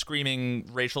 people screaming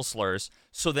racial slurs.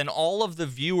 So then all of the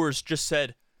viewers just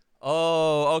said,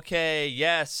 oh, okay,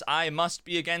 yes, I must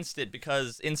be against it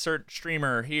because insert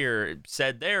streamer here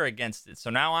said they're against it. So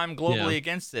now I'm globally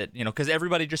against it, because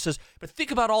everybody just says, but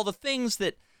think about all the things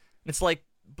that it's like,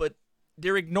 but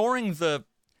they're ignoring the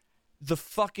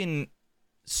fucking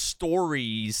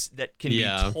stories that can be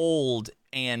told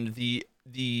and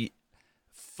the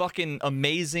fucking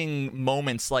amazing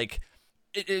moments, like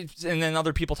and then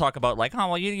other people talk about like, oh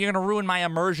well, you're gonna ruin my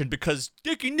immersion because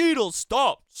Dickie Needles,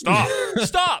 stop,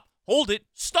 hold it,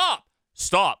 stop,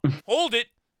 hold it,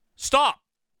 stop,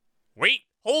 wait,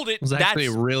 hold it. It's actually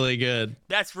really good.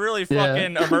 That's really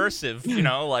fucking immersive,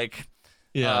 like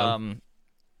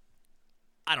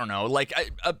I don't know, like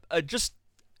I just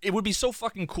it would be so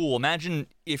fucking cool. Imagine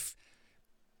if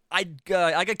I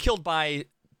got killed by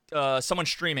someone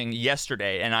streaming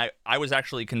yesterday, and I was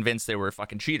actually convinced they were a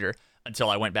fucking cheater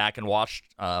until I went back and watched,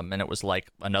 and it was like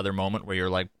another moment where you're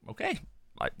like, okay,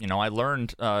 I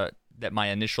learned that my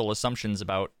initial assumptions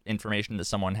about information that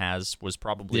someone has was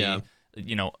probably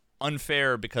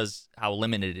unfair because how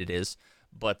limited it is,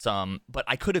 but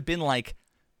I could have been like,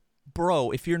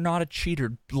 bro, if you're not a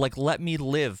cheater, like, let me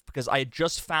live, because I had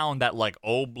just found that, like,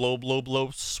 blow,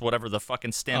 whatever the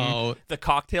fucking stem, the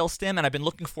cocktail stem, and I've been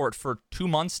looking for it for 2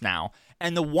 months now,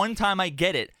 and the one time I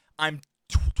get it, I'm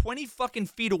 20 fucking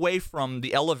feet away from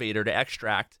the elevator to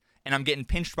extract, and I'm getting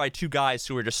pinched by two guys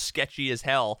who are just sketchy as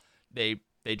hell. They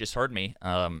just heard me,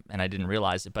 and I didn't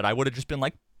realize it, but I would have just been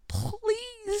like,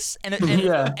 please, and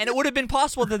it would have been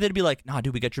possible that they'd be like, nah,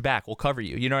 dude, we got your back, we'll cover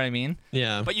you, you know what I mean?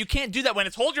 Yeah. But you can't do that when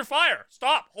it's hold your fire,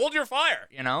 stop, hold your fire,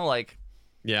 like.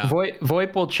 Yeah.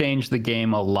 VoIP will change the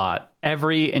game a lot.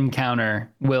 Every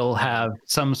encounter will have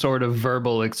some sort of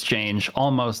verbal exchange,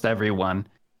 almost everyone,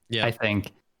 I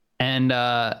think. And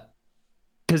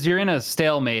because you're in a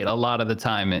stalemate a lot of the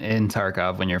time in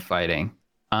Tarkov when you're fighting.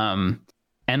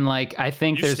 And like, I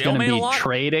think there's going to be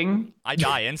trading. I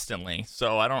die instantly,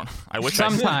 so I wish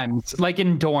sometimes like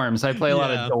in dorms. I play a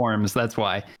lot of dorms. That's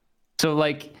why. So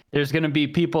like, there's going to be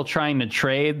people trying to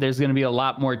trade. There's going to be a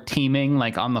lot more teaming,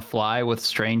 like on the fly with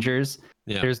strangers.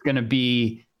 Yeah. There's going to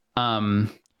be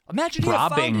imagine you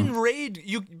found in raid,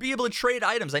 you'd be able to trade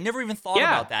items. I never even thought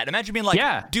about that. Imagine being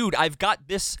like, dude, I've got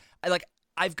this.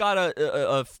 I've got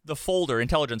the folder,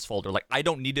 intelligence folder. Like, I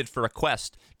don't need it for a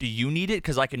quest. Do you need it?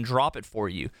 Because I can drop it for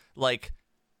you. Like,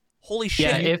 holy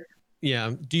shit.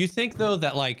 Do you think, though,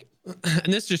 that, like,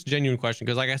 and this is just a genuine question,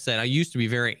 because, like I said, I used to be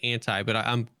very anti, but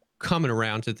I'm coming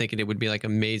around to thinking it would be, like,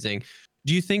 amazing.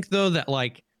 Do you think, though, that,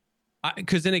 like,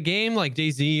 because in a game like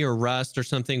DayZ or Rust or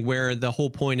something where the whole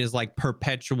point is like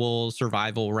perpetual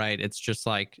survival, right? It's just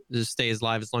like just stay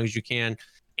alive as long as you can.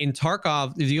 In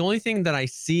Tarkov, the only thing that I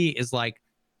see is like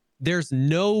there's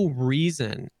no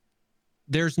reason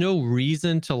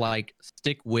to like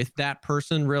stick with that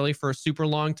person really for a super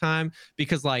long time,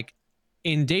 because like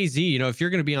in DayZ, you know, if you're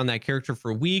going to be on that character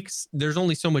for weeks, there's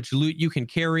only so much loot you can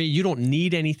carry. You don't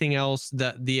need anything else.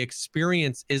 The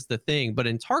experience is the thing. But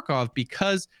in Tarkov,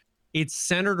 because it's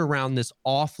centered around this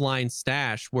offline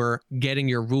stash where getting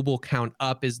your ruble count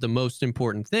up is the most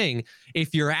important thing.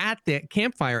 If you're at the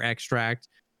campfire extract,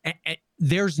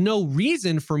 there's no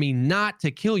reason for me not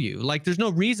to kill you. Like there's no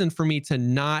reason for me to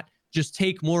not just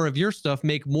take more of your stuff,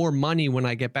 make more money when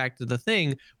I get back to the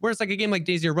thing. Whereas like a game like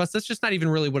DayZ or Rust, that's just not even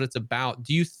really what it's about.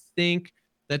 Do you think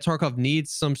that Tarkov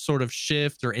needs some sort of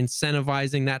shift or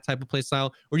incentivizing that type of play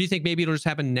style? Or do you think maybe it'll just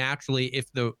happen naturally if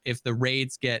the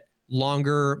raids get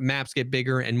longer, maps get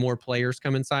bigger, and more players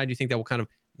come inside? Do you think that will kind of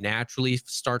naturally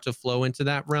start to flow into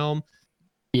that realm?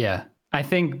 Yeah, I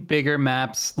think bigger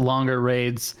maps, longer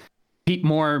raids,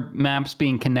 more maps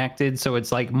being connected. So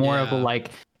it's like more of a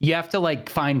like, you have to like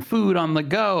find food on the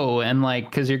go, and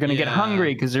like because you're gonna get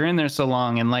hungry because you're in there so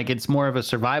long, and like it's more of a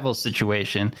survival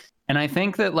situation. And I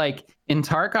think that like in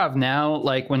Tarkov now,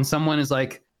 like when someone is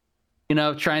like, you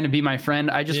know, trying to be my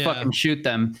friend, I just fucking shoot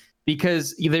them,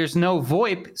 because there's no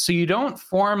VoIP, so you don't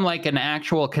form like an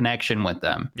actual connection with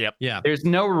them. Yep. Yeah. There's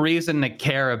no reason to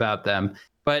care about them.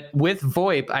 But with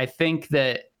VoIP, I think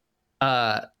that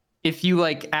if you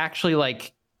like actually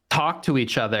like talk to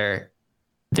each other,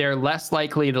 they're less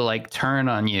likely to like turn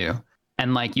on you,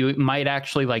 and like you might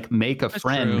actually like make a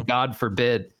friend. True. God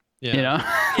forbid. Yeah. You know,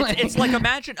 it's like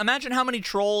imagine how many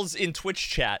trolls in Twitch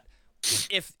chat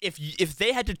if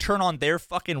they had to turn on their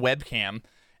fucking webcam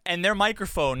and their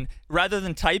microphone rather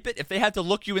than type it, if they had to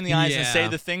look you in the eyes and say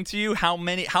the thing to you, how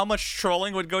much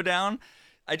trolling would go down?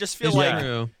 I just feel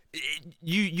like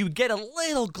you get a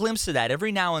little glimpse of that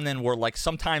every now and then, where like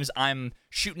sometimes I'm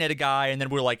shooting at a guy and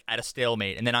then we're like at a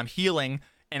stalemate, and then I'm healing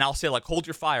and I'll say like hold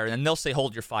your fire, and then they'll say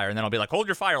hold your fire, and then I'll be like hold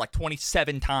your fire like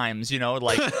 27 times, you know,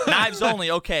 like knives only,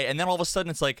 okay, and then all of a sudden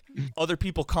it's like other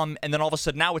people come, and then all of a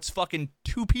sudden now it's fucking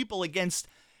 2 people against.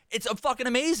 It's fucking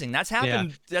amazing. That's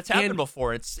happened. That's happened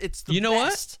before. It's the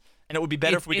best. And it would be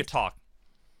better if we could talk.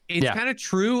 It's kind of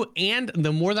true. And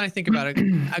the more that I think about it,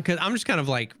 because I'm just kind of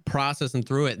like processing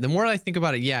through it, the more I think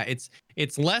about it,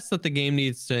 it's less that the game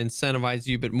needs to incentivize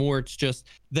you, but more it's just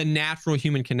the natural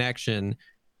human connection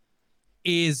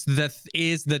is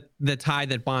the tie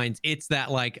that binds. It's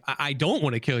that like I don't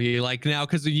want to kill you like now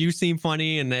because you seem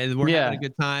funny and we're having a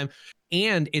good time.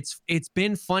 And it's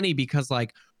been funny because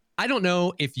like I don't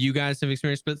know if you guys have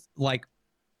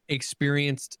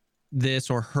experienced this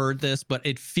or heard this, but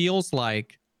it feels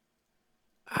like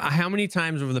how many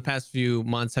times over the past few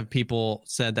months have people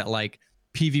said that like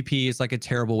PvP is like a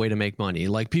terrible way to make money?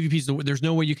 Like PvP there's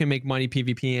no way you can make money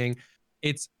PvPing.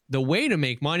 It's the way to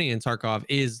make money in Tarkov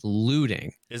is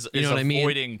looting. You know what I mean?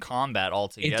 Avoiding combat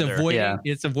altogether.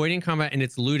 It's avoiding combat and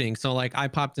it's looting. So like I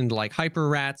popped into like Hyper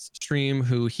Rat's stream,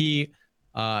 who he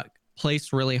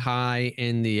placed really high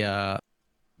in the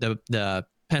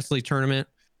Pestily tournament,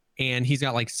 and he's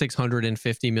got like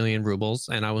 650 million rubles.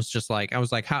 And I was like,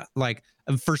 how, like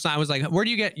first I was like, where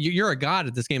do you get, you're a god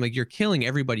at this game, like you're killing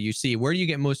everybody you see, where do you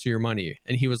get most of your money?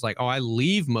 And he was like, oh, I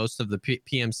leave most of the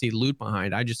PMC loot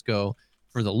behind, I just go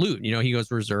for the loot. You know, he goes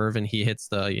reserve and he hits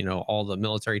the, you know, all the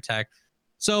military tech.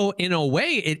 So in a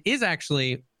way it is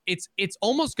actually, it's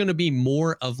almost going to be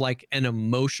more of like an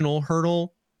emotional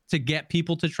hurdle to get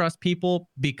people to trust people,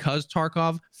 because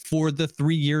Tarkov for the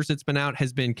 3 years it's been out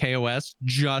has been KOS.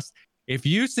 Just if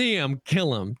you see him,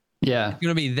 kill him. Yeah. It's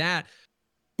going to be that.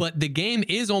 But the game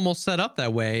is almost set up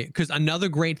that way, because another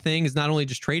great thing is not only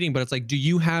just trading, but it's like, do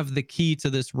you have the key to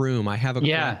this room? I have a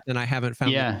quest and I haven't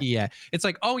found the key yet. It's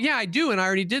like, oh yeah, I do. And I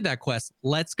already did that quest.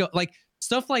 Let's go. Like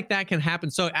stuff like that can happen.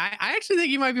 So I actually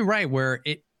think you might be right, where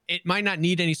it might not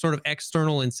need any sort of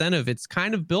external incentive. It's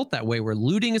kind of built that way, where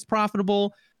looting is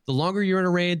profitable. The longer you're in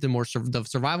a raid, the more the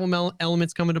survival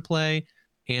elements come into play,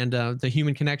 and the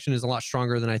human connection is a lot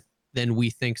stronger than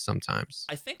we think sometimes.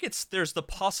 I think there's the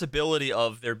possibility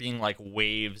of there being like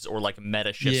waves or like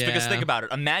meta shifts. Because think about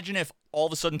it. Imagine if all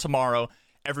of a sudden tomorrow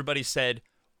everybody said,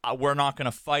 we're not going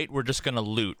to fight, we're just going to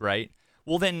loot, right?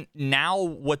 Well, then now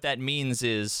what that means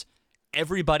is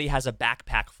everybody has a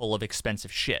backpack full of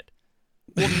expensive shit.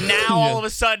 Well, now all of a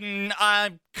sudden,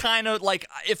 I'm kind of like,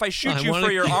 if I shoot you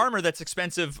for your armor that's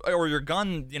expensive, or your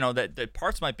gun, you know, that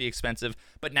parts might be expensive,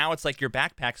 but now it's like your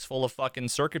backpack's full of fucking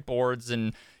circuit boards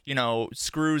and, you know,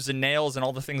 screws and nails and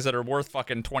all the things that are worth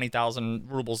fucking 20,000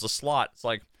 rubles a slot. It's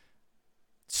like,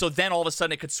 so then all of a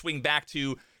sudden it could swing back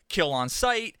to kill on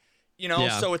sight, you know?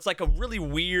 Yeah. So it's like a really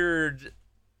weird...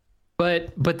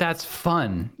 But that's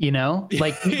fun, you know?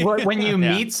 Like when you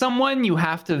meet someone, you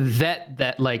have to vet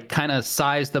that, like kind of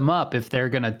size them up if they're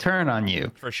going to turn on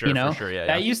you. For sure, you know? For sure, yeah.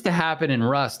 That used to happen in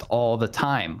Rust all the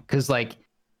time because like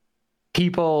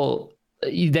people,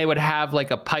 they would have like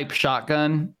a pipe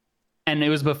shotgun, and it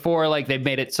was before like they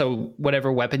made it so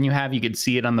whatever weapon you have, you could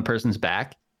see it on the person's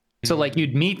back. So like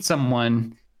you'd meet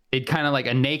someone, they'd kind of like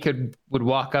a naked would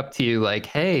walk up to you like,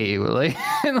 hey, like,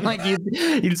 and like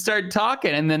you'd start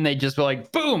talking, and then they just be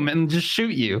like, boom, and just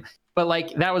shoot you. But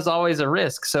like that was always a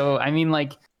risk. So I mean,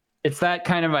 like it's that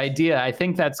kind of idea. I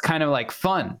think that's kind of like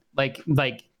fun, like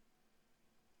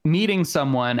meeting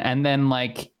someone and then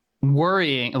like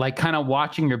worrying, like kind of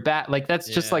watching your back. Like that's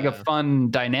just like a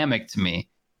fun dynamic to me.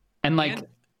 And like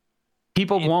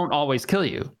people won't always kill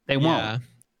you. They won't.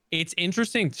 It's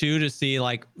interesting too to see,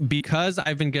 like, because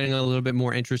I've been getting a little bit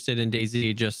more interested in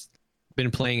DayZ, just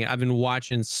been playing it. I've been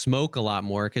watching Smoke a lot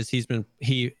more because he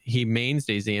mains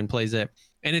DayZ and plays it,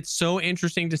 and it's so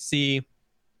interesting to see.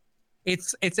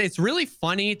 It's really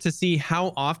funny to see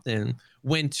how often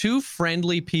when two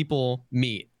friendly people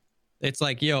meet, it's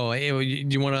like, yo, hey,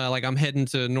 do you want to, like, I'm heading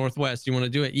to Northwest, you want to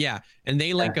do it? Yeah, and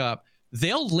they link up.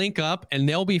 They'll link up and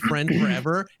they'll be friends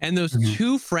forever. And those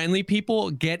two friendly people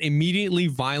get immediately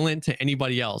violent to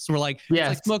anybody else. We're like, it's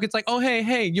like Smoke. It's like, oh,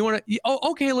 hey, you want to?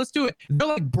 Oh, okay, let's do it. They're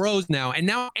like bros now. And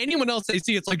now anyone else they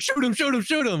see, it's like, shoot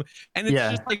him. And it's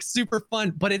just like super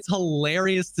fun. But it's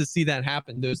hilarious to see that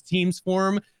happen. Those teams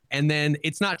form. And then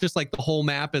it's not just like the whole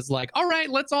map is like, all right,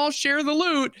 let's all share the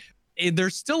loot.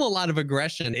 There's still a lot of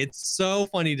aggression. It's so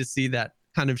funny to see that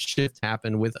kind of shift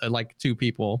happen with like two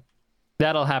people.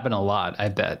 That'll happen a lot, I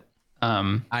bet.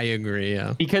 I agree,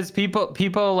 yeah. Because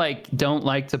people like don't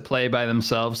like to play by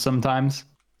themselves sometimes,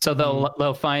 so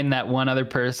they'll find that one other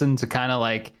person to kind of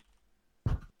like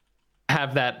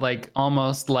have that like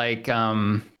almost like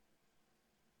you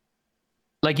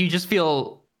just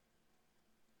feel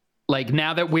like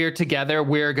now that we're together,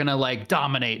 we're gonna like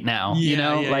dominate now, you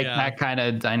know, that kind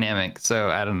of dynamic. So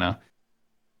I don't know.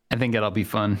 I think it'll be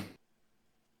fun,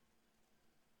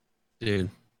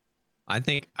 dude. I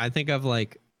think I've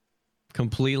like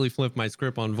completely flipped my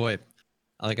script on VoIP.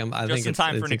 Like I think in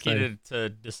time for Nikita to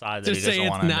decide that he doesn't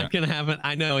want to. It's not gonna happen.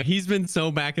 I know he's been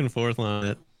so back and forth on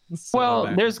it.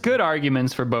 There's good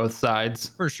arguments for both sides,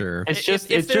 for sure. It's just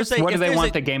what do they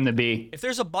want the game to be? If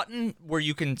there's a button where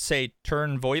you can say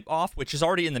turn VoIP off, which is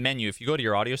already in the menu, if you go to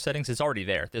your audio settings, it's already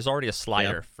there. There's already a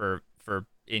slider for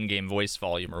in-game voice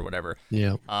volume or whatever.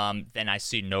 Yeah. Then I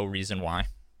see no reason why.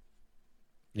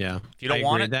 Yeah. If you don't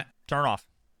want it, turn it off.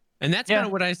 And that's kind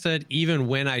of what I said, even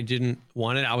when I didn't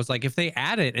want it. I was like, if they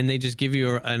add it and they just give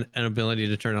you an ability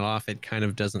to turn it off, it kind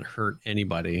of doesn't hurt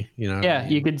anybody, you know? Yeah,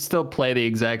 you could still play the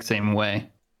exact same way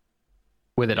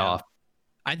with it off.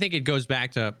 I think it goes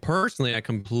back to, personally, I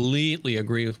completely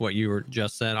agree with what you were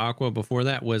just said, Aqua. Before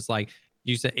that was like,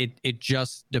 you said it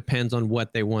just depends on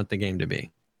what they want the game to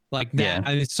be. Like that. Yeah.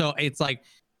 I mean, so it's like,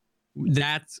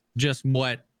 that's just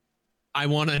what I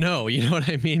want to know, you know what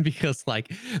I mean? Because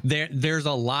like there's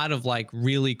a lot of like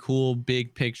really cool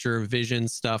big picture vision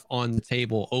stuff on the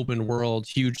table, open world,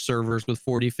 huge servers with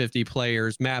 40-50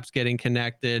 players, maps getting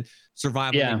connected,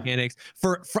 survival mechanics.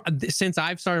 For since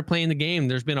I've started playing the game,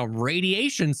 there's been a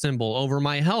radiation symbol over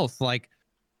my health. Like,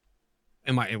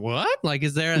 am I what? Like,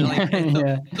 is there like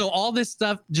so all this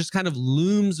stuff just kind of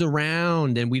looms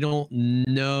around and we don't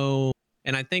know.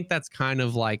 And I think that's kind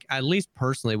of like, at least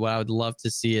personally, what I would love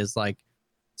to see is like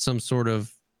some sort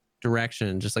of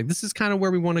direction, just like this is kind of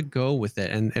where we want to go with it,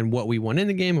 and what we want in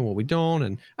the game and what we don't.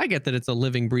 And I get that it's a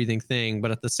living, breathing thing, but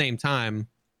at the same time,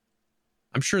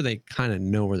 I'm sure they kind of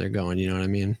know where they're going. You know what I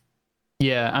mean?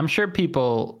 Yeah, I'm sure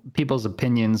people's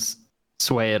opinions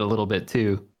sway it a little bit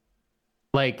too.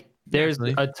 Like there's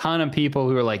a ton of people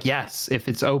who are like, yes, if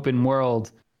it's open world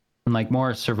and like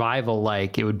more survival,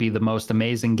 like it would be the most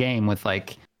amazing game with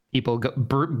like people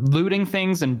looting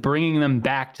things and bringing them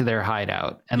back to their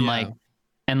hideout and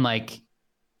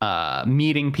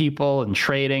meeting people and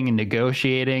trading and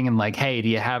negotiating and like, hey, do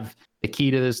you have the key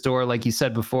to this door? Like you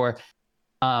said before.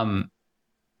 And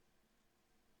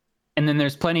then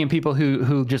there's plenty of people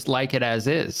who just like it as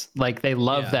is. Like they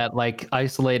love that like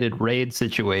isolated raid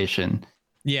situation.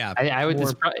 Yeah. I would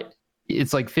describe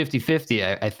it's like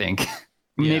 50-50, I think.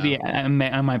 Maybe I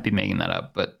might be making that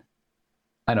up, but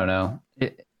I don't know.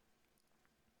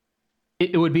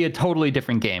 It would be a totally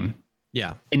different game.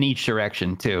 Yeah. In each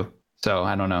direction too. So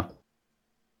I don't know.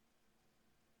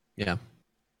 Yeah.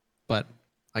 But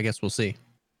I guess we'll see.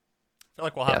 feel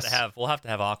like we'll have to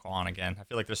have Aqua on again. I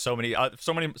feel like there's so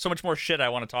much more shit I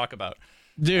want to talk about.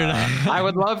 Dude, I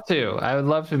would love to. I would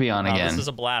love to be on again. This is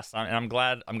a blast, and I'm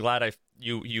glad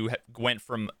you went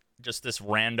from just this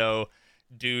rando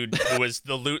dude who was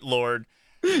the Loot Lord,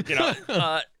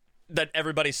 that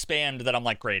everybody spammed. That I'm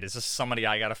like, great. Is this somebody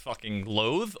I gotta fucking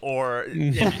loathe, or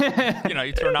you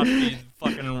turn out to be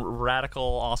fucking radical,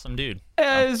 awesome dude?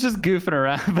 Yeah, it's just goofing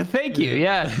around. But thank you.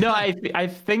 Yeah, no, I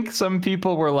think some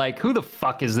people were like, who the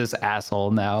fuck is this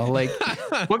asshole now? Like,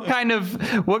 what kind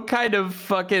of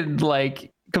fucking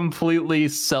like completely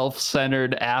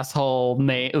self-centered asshole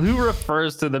name who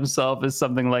refers to themselves as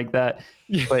something like that?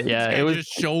 But yeah, it was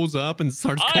just shows up and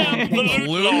starts calling the Loot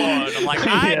Lord. I'm like,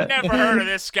 I've never heard of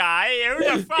this guy.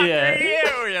 Who the fuck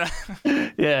are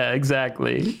you? Yeah,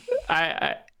 exactly.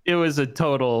 It was a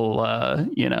total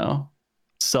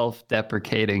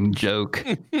self-deprecating joke,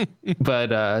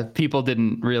 but people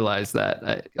didn't realize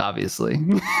that, obviously.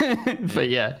 But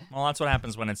yeah, well, that's what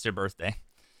happens when it's your birthday.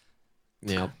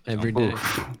 Yep, every day.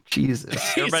 Jesus.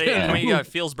 Everybody, can we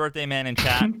Feels birthday man in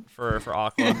chat for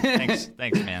Aqua? Thanks,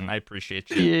 man. I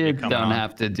appreciate you. You don't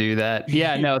have to do that.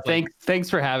 Yeah, no, thanks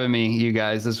for having me, you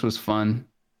guys. This was fun.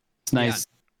 It's nice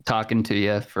talking to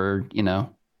you for,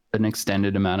 an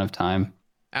extended amount of time.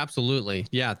 Absolutely.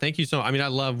 Yeah, thank you so. I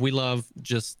mean, we love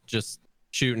just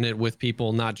shooting it with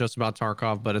people, not just about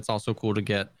Tarkov, but it's also cool to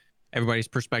get everybody's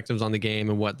perspectives on the game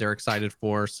and what they're excited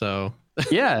for. So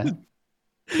yeah,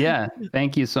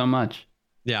 thank you so much.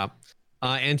 Yeah.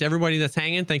 And to everybody that's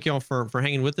hanging, thank you all for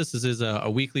hanging with us. This is a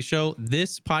weekly show.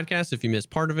 This podcast, if you missed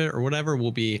part of it or whatever,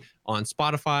 will be on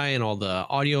Spotify and all the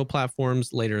audio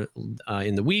platforms later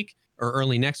in the week or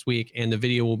early next week. And the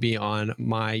video will be on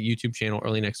my YouTube channel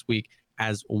early next week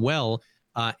as well.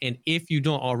 And if you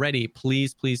don't already,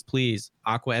 please,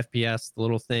 Aqua FPS, the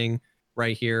little thing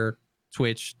right here,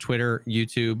 Twitch, Twitter,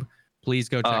 YouTube. Please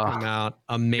go check them out.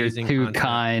 Amazing. You're too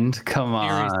kind. Come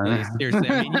on.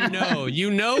 Seriously. I mean, you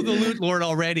know the Loot Lord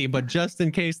already, but just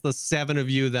in case the 7 of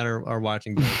you that are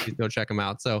watching, please go check them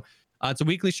out. So it's a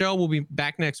weekly show. We'll be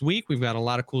back next week. We've got a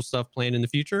lot of cool stuff planned in the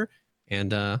future.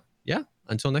 And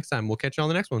until next time, we'll catch you on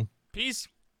the next one. Peace.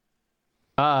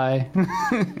 Bye.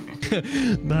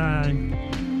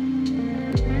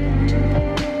 Bye.